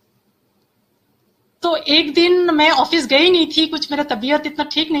 तो एक दिन मैं ऑफिस गई नहीं थी, कुछ मेरा तबीयत इतना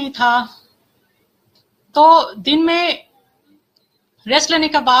ठीक नहीं था। तो दिन में रेस्ट लेने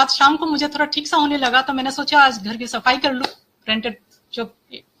के बाद शाम को मुझे थोड़ा ठीक सा होने लगा, तो मैंने सोचा आज घर की सफाई कर लूं, रेंटेड जो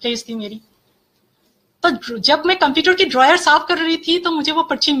प्लेस थी मेरी। तो जब मैं कंप्यूटर की ड्रॉयर साफ कर रही थी, तो मुझे वो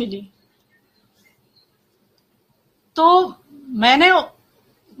पर्ची मिली। तो मैंने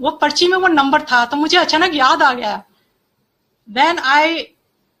वो पर्ची में वो नंबर था, तो मुझे अचानक याद आ गया। Then I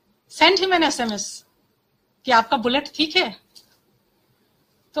sent him an SMS कि आपका बुलेट ठीक है।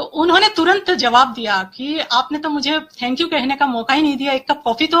 तो उन्होंने तुरंत जवाब दिया कि आपने तो मुझे थैंक यू कहने का मौका ही नहीं दिया, एक कप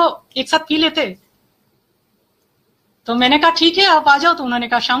कॉफी तो एक साथ पी लेते। तो मैंने कहा ठीक है आप आ जाओ। तो उन्होंने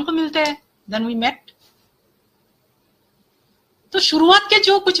कहा शाम को मिलते हैं। Then we met. तो शुरुआत के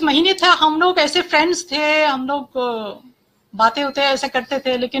जो कुछ महीने थे हम लोग ऐसे फ्रेंड्स थे, हम लोग बातें होते ऐसे करते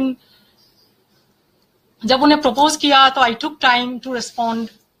थे। लेकिन जब उन्हें प्रपोज किया तो I took time to respond,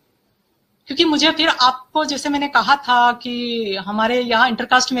 क्योंकि मुझे फिर आपको जैसे मैंने कहा था कि हमारे यहाँ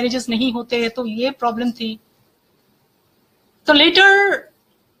इंटरकास्ट मैरिजेस नहीं होते, तो ये प्रॉब्लम थी। तो लेटर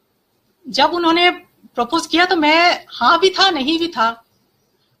जब उन्होंने प्रपोज किया तो मैं हाँ भी था नहीं भी था।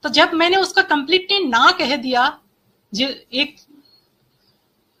 तो जब मैंने उसका कंप्लीटली ना कह दिया, एक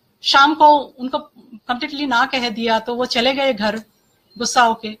शाम को उनको कंप्लीटली ना कह दिया, तो वो चले गए घर गुस्सा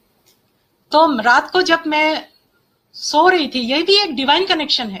होके। तो रात को जब मैं सो रही थी, ये भी एक डिवाइन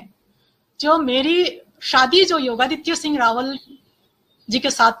कनेक्शन है, जो मेरी शादी जो योगादित्य सिंह रावल जी के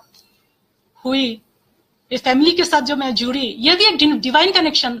साथ हुई, इस फैमिली के साथ जो मैं जुड़ी, ये भी एक डिवाइन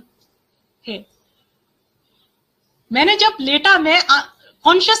कनेक्शन है। मैंने जब लेटा, मैं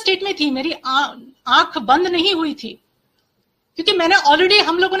कॉन्शियस स्टेट में थी, मेरी आंख बंद नहीं हुई थी, क्योंकि मैंने ऑलरेडी,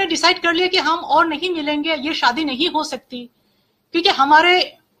 हम लोगों ने डिसाइड कर लिया कि हम और नहीं मिलेंगे, ये शादी नहीं हो सकती, क्योंकि हमारे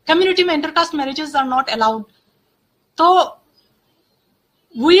कम्युनिटी में intercaste marriages are not allowed. तो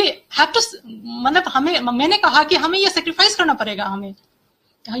वी हैव टू, मतलब हमें, मैंने कहा कि हमें ये सेक्रीफाइस करना पड़ेगा, हमें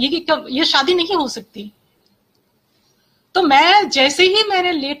ये शादी नहीं हो सकती। तो मैं जैसे ही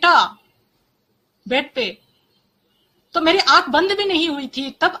मैंने लेटा बेड पे, तो मेरी आंख बंद भी नहीं हुई थी,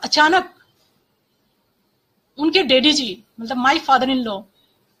 तब अचानक उनके डैडी जी, मतलब माय फादर इन लॉ,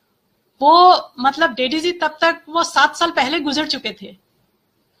 वो मतलब डैडी जी तब तक वो 7 साल पहले गुजर चुके थे।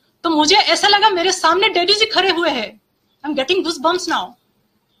 तो मुझे ऐसा लगा मेरे सामने डैडी जी खड़े हुए हैं। I am getting goose bumps now.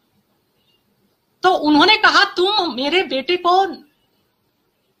 तो उन्होंने कहा, तुम मेरे बेटे को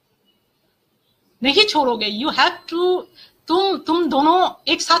नहीं छोड़ोगे, यू हैव टू, तुम दोनों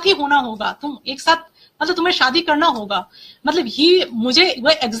एक साथ ही होना होगा, तुम एक साथ, मतलब तुम्हें शादी करना होगा। मतलब ही, मुझे वो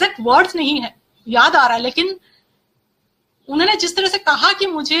एग्जैक्ट वर्ड्स नहीं है याद आ रहा है, लेकिन उन्होंने जिस तरह से कहा कि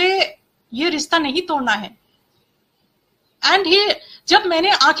मुझे ये रिश्ता नहीं तोड़ना है। एंड ही, जब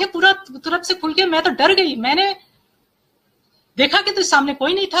मैंने आंखें पूरा तुरंत से खुल के, मैं तो डर गई, मैंने देखा कि तो सामने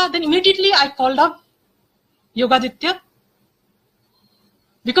कोई नहीं था। Then immediately I called up Yogaditya,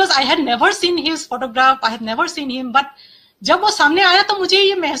 because I had never seen his photograph, I had never seen him, but जब वो सामने आया तो मुझे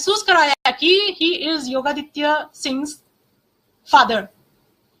ये महसूस कराया कि he is Yogaditya Singh father,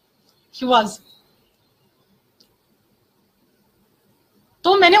 he was.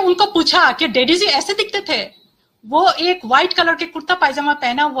 तो मैंने उनको पूछा कि डैडी जी ऐसे दिखते थे। वो एक व्हाइट कलर के कुर्ता पायजामा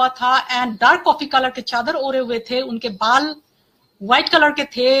पहना हुआ था एंड डार्क कॉफी कलर के चादर ओढ़े हुए थे, उनके बाल व्हाइट कलर के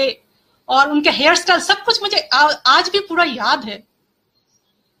थे और उनके हेयर स्टाइल, सब कुछ मुझे आज भी पूरा याद है।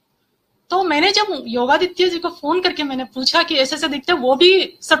 तो मैंने जब योगादित्य जी को फोन करके मैंने पूछा कि ऐसे ऐसे दिखते, वो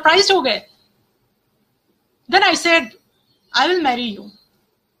भी सरप्राइज हो गए। Then I said, I will marry you.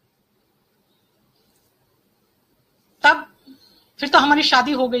 तब फिर तो हमारी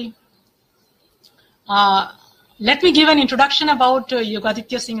शादी हो गई। Let me give an introduction about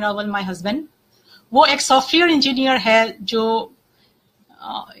Yogaditya Singh Rawal, my husband. वो एक सॉफ्टवेयर इंजीनियर है जो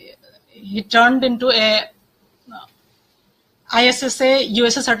he turned into a ISSA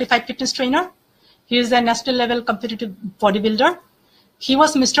USA certified fitness trainer. He is a national level competitive bodybuilder. He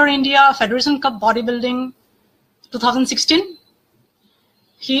was Mr. India Federation Cup Bodybuilding 2016.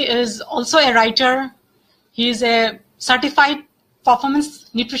 He is also a writer. He is a certified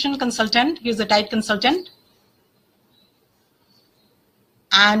performance nutrition consultant. He is a diet consultant.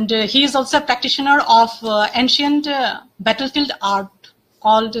 And he is also a practitioner of ancient battlefield art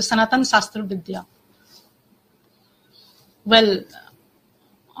called Sanatan Shastra Vidya. Well,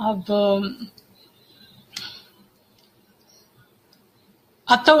 अब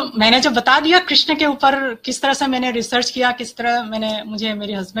तो मैंने जो बता दिया कृष्ण के ऊपर किस तरह से मैंने रिसर्च किया, किस तरह मुझे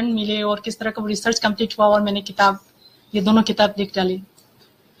मेरे हस्बैंड मिले और किस तरह का रिसर्च कंप्लीट हुआ और मैंने ये दोनों किताब लिख डाली।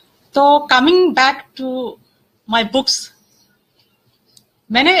 तो coming back to my books,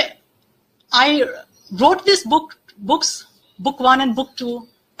 I wrote this books, book 1 and book 2,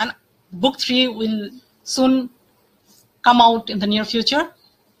 and book 3 will soon come out in the near future.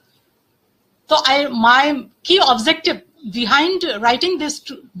 So my key objective behind writing these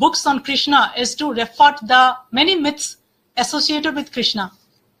books on Krishna is to refute the many myths associated with Krishna.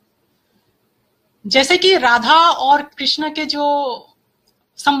 जैसे कि राधा और कृष्ण के जो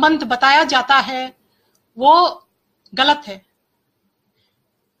संबंध बताया जाता है वो गलत है।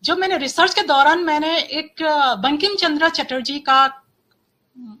 जो मैंने रिसर्च के दौरान मैंने एक बंकिम चंद्र चटर्जी का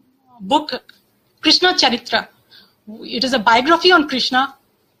बुक कृष्ण चरित्र, it is a biography on Krishna.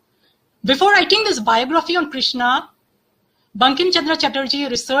 Before writing this biography on Krishna, Bankim Chandra Chatterjee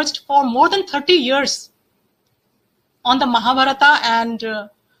researched for more than 30 years on the Mahabharata and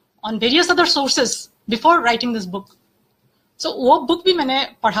on various other sources before writing this book. So वो book भी मैंने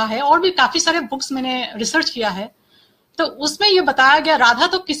पढ़ा है और भी काफी सारे books मैंने research किया है। तो उसमें ये बताया गया, राधा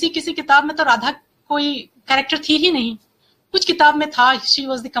तो किसी किताब में तो राधा कोई कैरेक्टर थी ही नहीं, कुछ किताब में था, she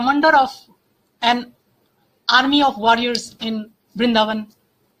was the commander of an army of warriors in Vrindavan.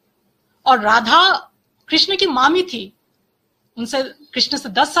 और राधा कृष्ण की मामी थी, उनसे कृष्ण से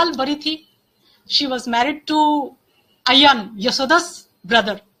 10 साल बड़ी थी। She was married to Ayan, Yesudas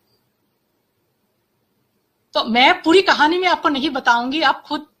brother. तो मैं पूरी कहानी में आपको नहीं बताऊंगी, आप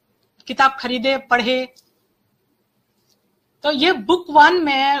खुद किताब खरीदे पढ़े। तो ये book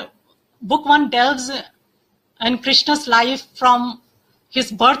one delves in Krishna's life from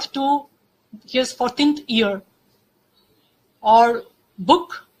his birth to his 14th year, और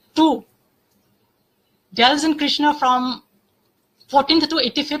book 2 delves in Krishna from 14th to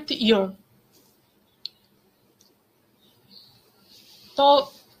 85th year.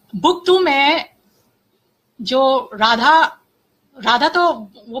 तो बुक 2 में जो राधा तो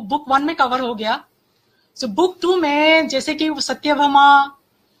वो बुक 1 में कवर हो गया। सो बुक 2 में जैसे कि सत्यभामा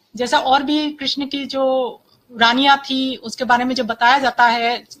जैसा और भी कृष्ण की जो रानियां थी, उसके बारे में जो बताया जाता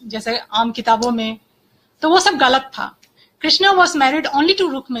है जैसे आम किताबों में, तो वो सब गलत था. Krishna was married only to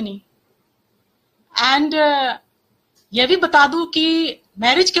Rukmini. And यह भी बता दूं कि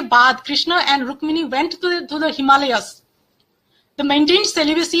मैरिज के बाद Krishna and Rukmini went to the Himalayas. They maintained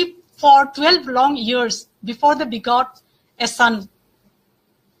celibacy for 12 long years before they begot a son.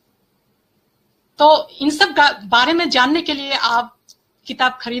 तो इन सब बारे में जानने के लिए आप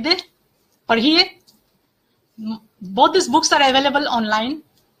किताब खरीदे, पढ़िए. Both these books are available online.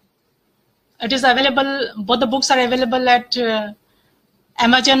 It is available, both the books are available at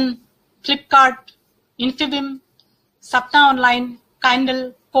Amazon, Flipkart, Infibim, Sapna Online,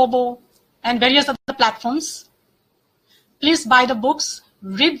 Kindle, Kobo, and various other platforms. Please buy the books,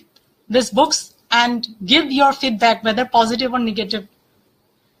 read these books, and give your feedback, whether positive or negative.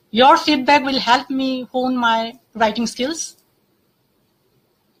 Your feedback will help me hone my writing skills.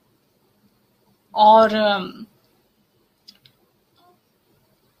 और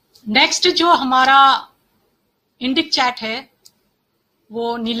next जो हमारा Indic chat है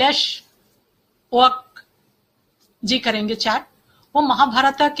वो Nilesh okay जी करेंगे chat. वो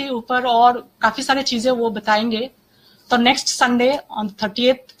महाभारत के ऊपर और काफी सारी चीजें वो बताएंगे. तो next Sunday on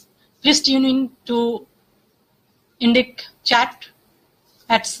 30th, please tune in to Indic chat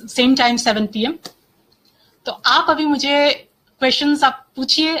at same time 7 PM. तो आप अभी मुझे क्वेश्चंस आप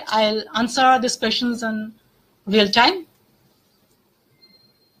पूछिए. I will answer this questions in real time.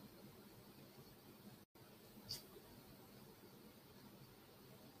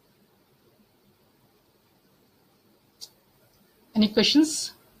 Any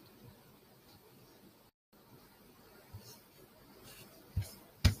questions?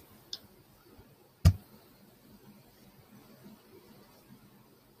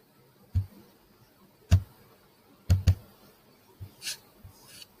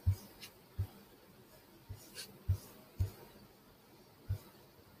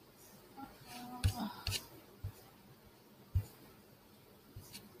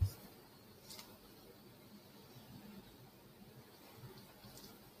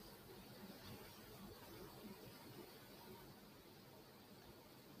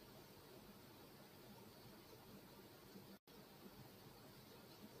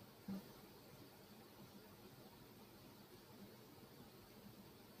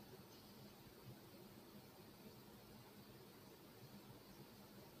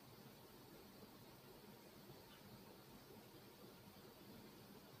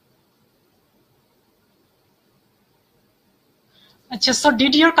 अच्छा, so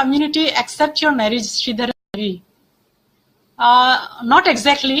did your community accept your marriage, Sridhar and Ravi? Not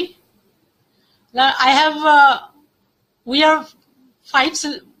exactly. We are 5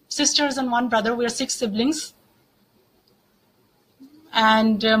 sisters and 1 brother. We are 6 siblings.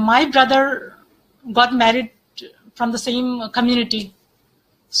 And my brother got married from the same community.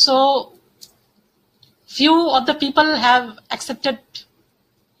 So few of the people have accepted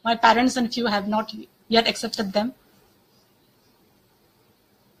my parents and few have not yet accepted them.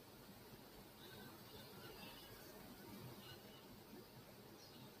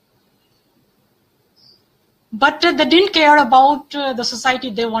 But they didn't care about the society.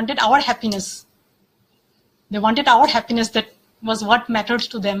 They wanted our happiness. They wanted our happiness. That was what mattered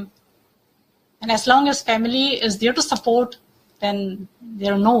to them. And as long as family is there to support, then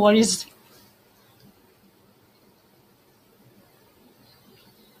there are no worries.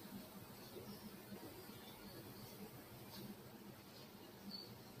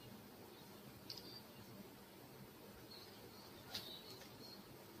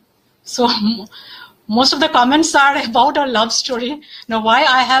 So most of the comments are about our love story. Now, why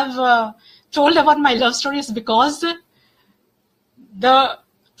I have told about my love story is because the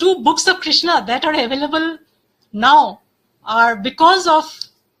 2 books of Krishna that are available now are because of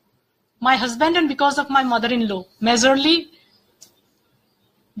my husband and because of my mother-in-law. Majorly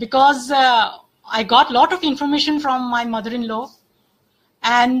because I got a lot of information from my mother-in-law,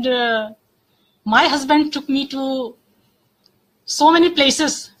 and my husband took me to so many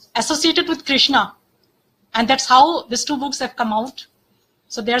places associated with Krishna. And that's how these 2 books have come out.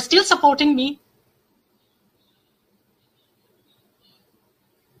 So they are still supporting me.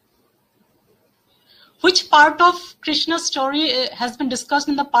 Which part of Krishna's story has been discussed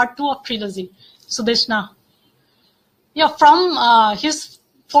in the part 2 of trilogy? Sudeshna. Yeah, from his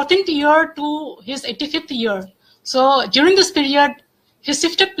 14th year to his 85th year. So during this period, he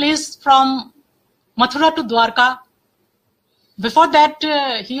shifted place from Mathura to Dwarka. Before that,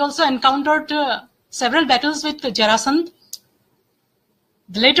 he also encountered several battles with Jarasandh.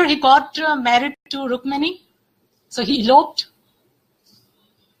 Later, he got married to Rukmini. So he eloped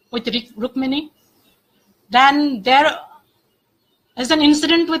with Rukmini. Then there is an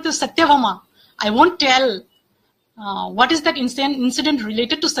incident with Satyabhama. I won't tell what is that incident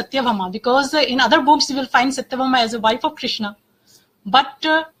related to Satyabhama, because in other books you will find Satyabhama as a wife of Krishna, but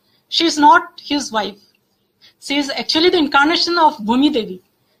she is not his wife. She is actually the incarnation of Bhumi Devi.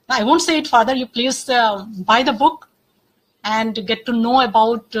 Now, I won't say it further. You please buy the book and get to know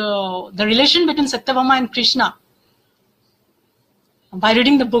about the relation between Satyabhama and Krishna by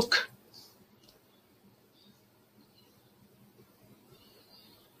reading the book.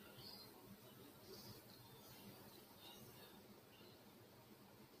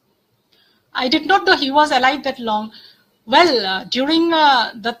 I did not know he was alive that long. Well, during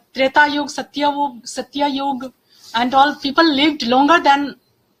the Treta Yuga, Satya Yuga, and all, people lived longer than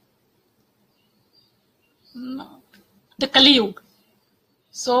the Kali Yuga.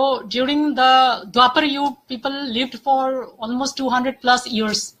 So during the Dwapar Yuga, people lived for almost 200 plus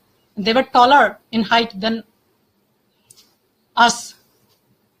years. They were taller in height than us.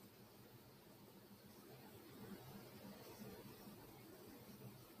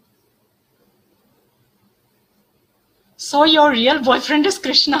 So your real boyfriend is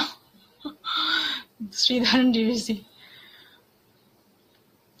Krishna. Sridharan DVC.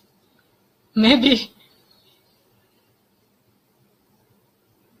 Maybe.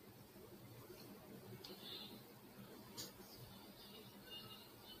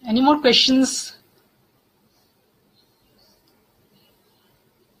 Any more questions?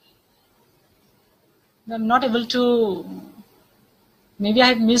 I'm not able to. Maybe I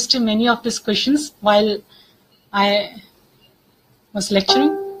have missed many of these questions while I was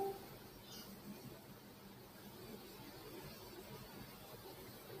lecturing.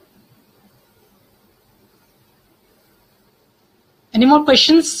 Any more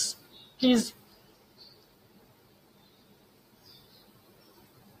questions, please?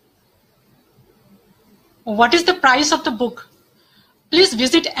 What is the price of the book? Please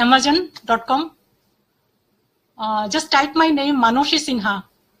visit Amazon.com. Just type my name, Manoshi Sinha,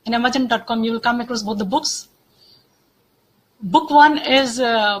 in Amazon.com. You will come across both the books. Book 1 is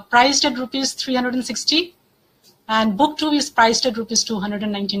priced at rupees 360, and book 2 is priced at rupees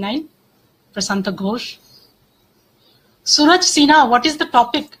 299. Prasanta Ghosh. Suraj Sinha, what is the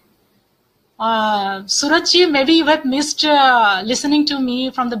topic? Surajji, maybe you have missed listening to me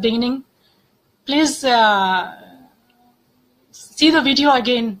from the beginning. Please see the video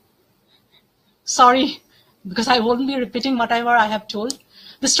again. Sorry, because I won't be repeating whatever I have told.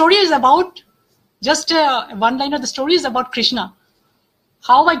 The story is about, just one liner, the story is about Krishna.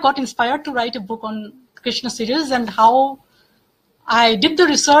 How I got inspired to write a book on Krishna series and how I did the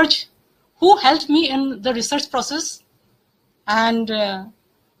research, who helped me in the research process. And a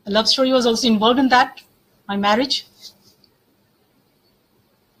love story was also involved in that, my marriage.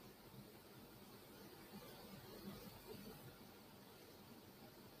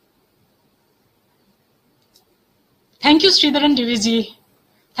 Thank you, Sridharan Diviji.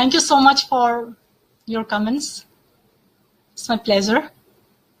 Thank you so much for your comments. It's my pleasure.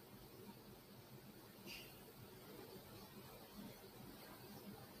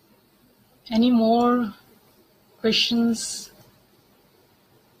 Any more questions?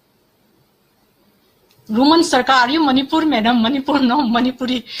 Ruman Sarkar, are you Manipur, madam? Manipur, no,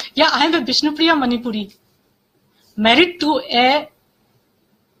 Manipuri. Yeah, I am a Vishnupriya Manipuri. Married to a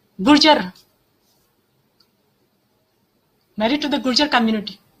Gurjar. Married to the Gurjar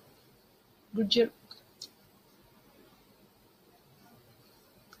community. Gurjar.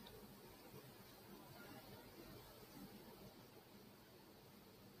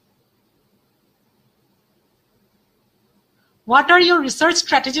 What are your research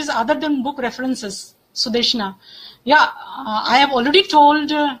strategies other than book references, Sudeshna? Yeah, I have already told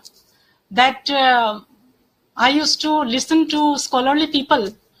that I used to listen to scholarly people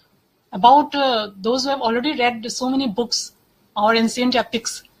about those who have already read so many books, our ancient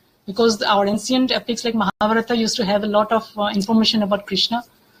epics, because our ancient epics like Mahabharata used to have a lot of information about Krishna.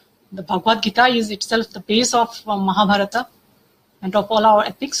 The Bhagavad Gita is itself the base of Mahabharata and of all our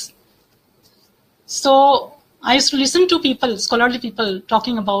epics. So I used to listen to people, scholarly people,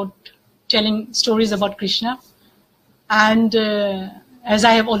 talking about, telling stories about Krishna. And as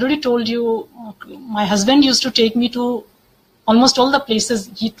I have already told you, my husband used to take me to almost all the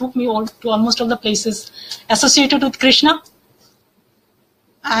places. He took me to almost all the places associated with Krishna.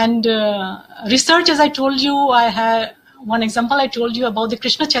 And research, as I told you, I had one example I told you about the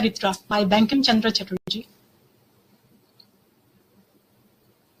Krishna Charitra by Bankim Chandra Chatterjee.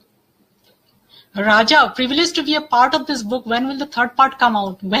 Raja, privileged to be a part of this book. When will the third part come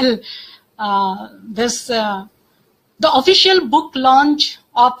out? Well, the official book launch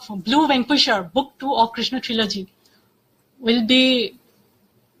of Blue Vanquisher, Book 2 of Krishna Trilogy,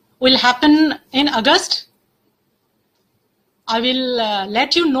 will happen in August. I will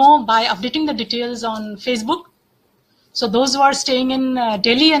let you know by updating the details on Facebook. So those who are staying in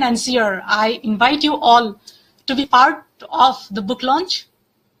Delhi and NCR, I invite you all to be part of the book launch.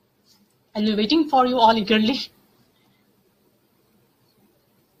 I'll be waiting for you all eagerly.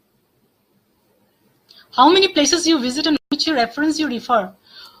 How many places you visit and which reference you refer?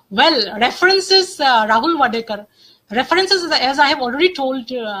 Well, references, Rahul Wadekar. References, as I have already told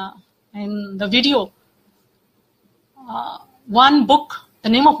in the video, one book, the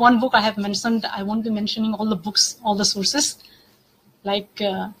name of one book I have mentioned. I won't be mentioning all the books, all the sources, like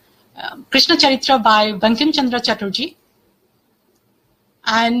Krishna Charitra by Bankim Chandra Chatterjee.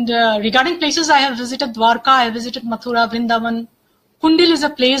 And regarding places I have visited, Dwarka, I have visited Mathura, Vrindavan. Kundil is a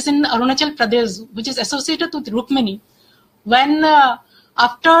place in Arunachal Pradesh which is associated with Rukmini. When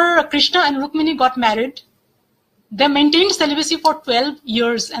after Krishna and Rukmini got married, they maintained celibacy for 12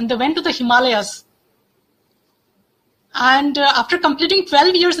 years and they went to the Himalayas. And after completing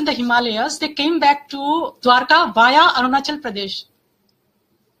 12 years in the Himalayas, they came back to Dwarka via Arunachal Pradesh.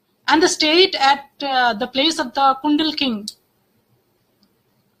 And they stayed at the place of the Kundil king.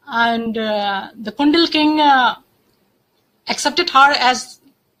 And the Kundil king accepted her as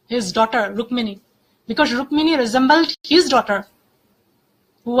his daughter, Rukmini, because Rukmini resembled his daughter,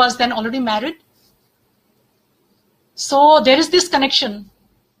 who was then already married. So there is this connection.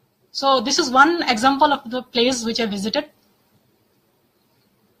 So this is one example of the place which I visited.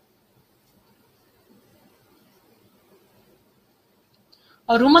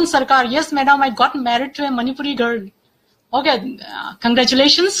 Ruman Sarkar, yes, madam, I got married to a Manipuri girl. Okay,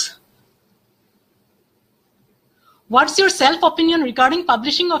 congratulations. What's your self-opinion regarding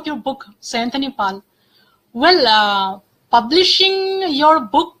publishing of your book, Sayanthani Pal? Well, publishing your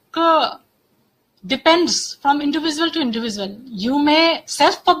book depends from individual to individual. You may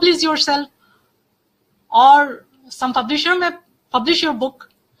self-publish yourself, or some publisher may publish your book,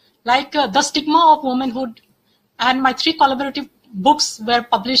 like The Stigma of Womanhood, and my 3 collaborative books were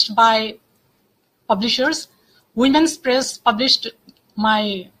published by publishers. Women's Press published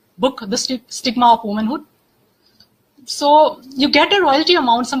my book, The Stigma of Womanhood. So you get a royalty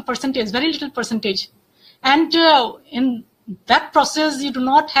amount, some percentage, very little percentage. And in that process, you do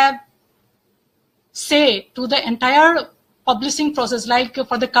not have say to the entire publishing process. Like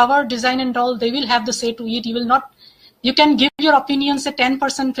for the cover design and all, they will have the say to it. You will not, you can give your opinions at 10%,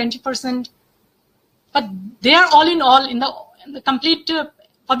 20%, but they are all in all in the complete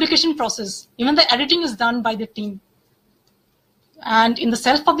publication process. Even the editing is done by the team. And in the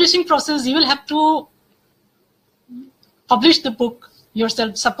self-publishing process, you will have to publish the book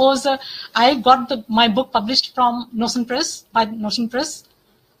yourself. Suppose I got my book published from Notion Press, by Notion Press.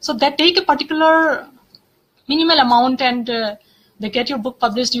 So they take a particular minimal amount and they get your book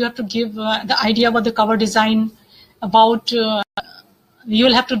published. You have to give the idea about the cover design, about you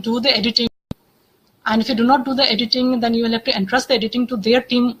will have to do the editing. And if you do not do the editing, then you will have to entrust the editing to their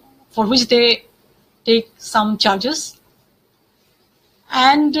team, for which they take some charges.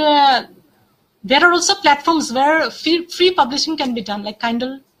 And there are also platforms where free publishing can be done, like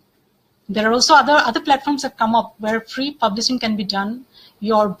Kindle. There are also other platforms that come up where free publishing can be done.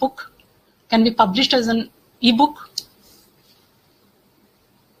 Your book can be published as an ebook.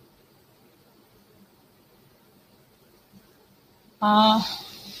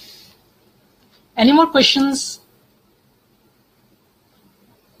 Any more questions?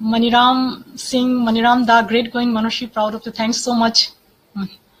 Maniram Singh, Maniram Da, great going, Manushi, proud of you. Thanks so much.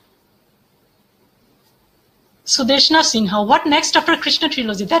 Sudeshna Sinha, what next after Krishna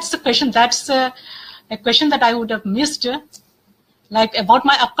Trilogy? That's the question. That's a question that I would have missed. Like about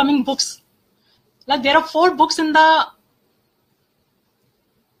my upcoming books. Like there are 4 books in the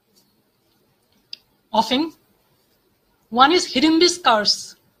offing. One is Hidimbi's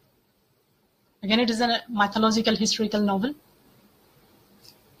Curse. Again, it is a mythological historical novel.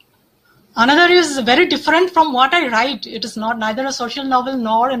 Another is very different from what I write. It is not neither a social novel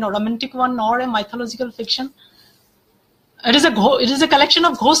nor a romantic one nor a mythological fiction. It is a collection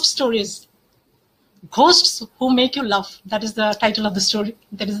of ghost stories. Ghosts who make you laugh. That is the title of the story.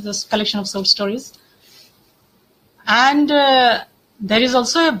 That is the collection of short stories. And there is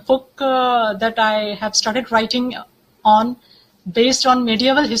also a book that I have started writing on, based on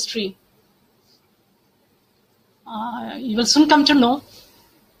medieval history. You will soon come to know.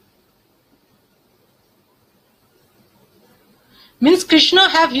 Means Krishna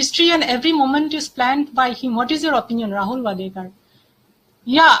have history and every moment is planned by him. What is your opinion, Rahul Wadekar?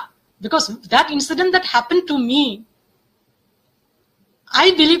 Yeah, because that incident that happened to me,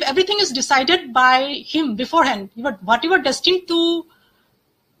 I believe everything is decided by him beforehand. What you are destined to,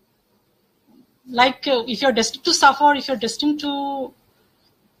 like if you're destined to suffer, if you're destined to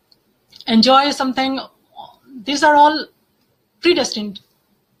enjoy something, these are all predestined.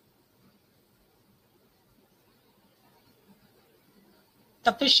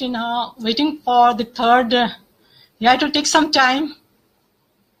 Tapish Sinha, waiting for the third. Yeah, it will take some time.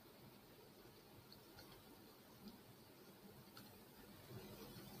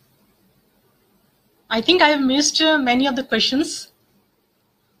 I think I have missed many of the questions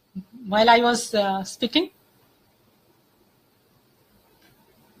while I was speaking.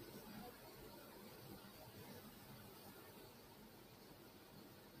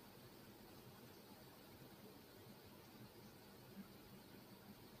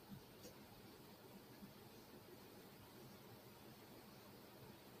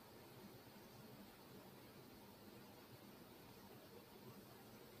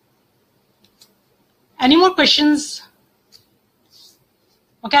 Any more questions?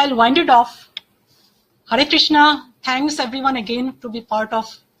 Okay, I'll wind it off. Hare Krishna. Thanks everyone again to be part of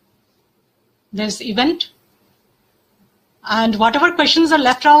this event. And whatever questions are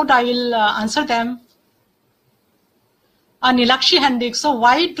left out, I will answer them. Nilakshi Handik. So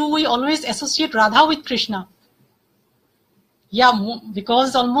why do we always associate Radha with Krishna? Yeah,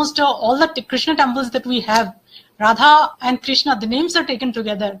 because almost all the Krishna temples that we have, Radha and Krishna, the names are taken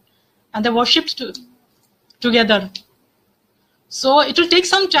together and they're worshipped together. So it will take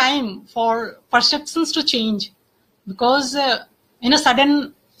some time for perceptions to change, because in a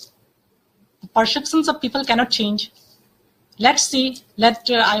sudden, perceptions of people cannot change. Let's see.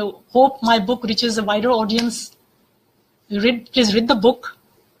 I hope my book reaches a wider audience. Please read the book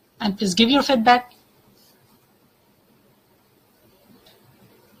and please give your feedback.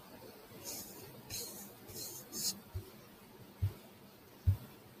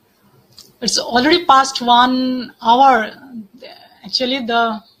 It's already past 1 hour. Actually,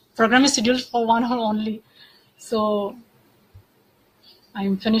 the program is scheduled for 1 hour only. So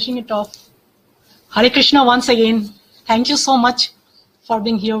I'm finishing it off. Hare Krishna once again. Thank you so much for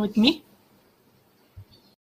being here with me.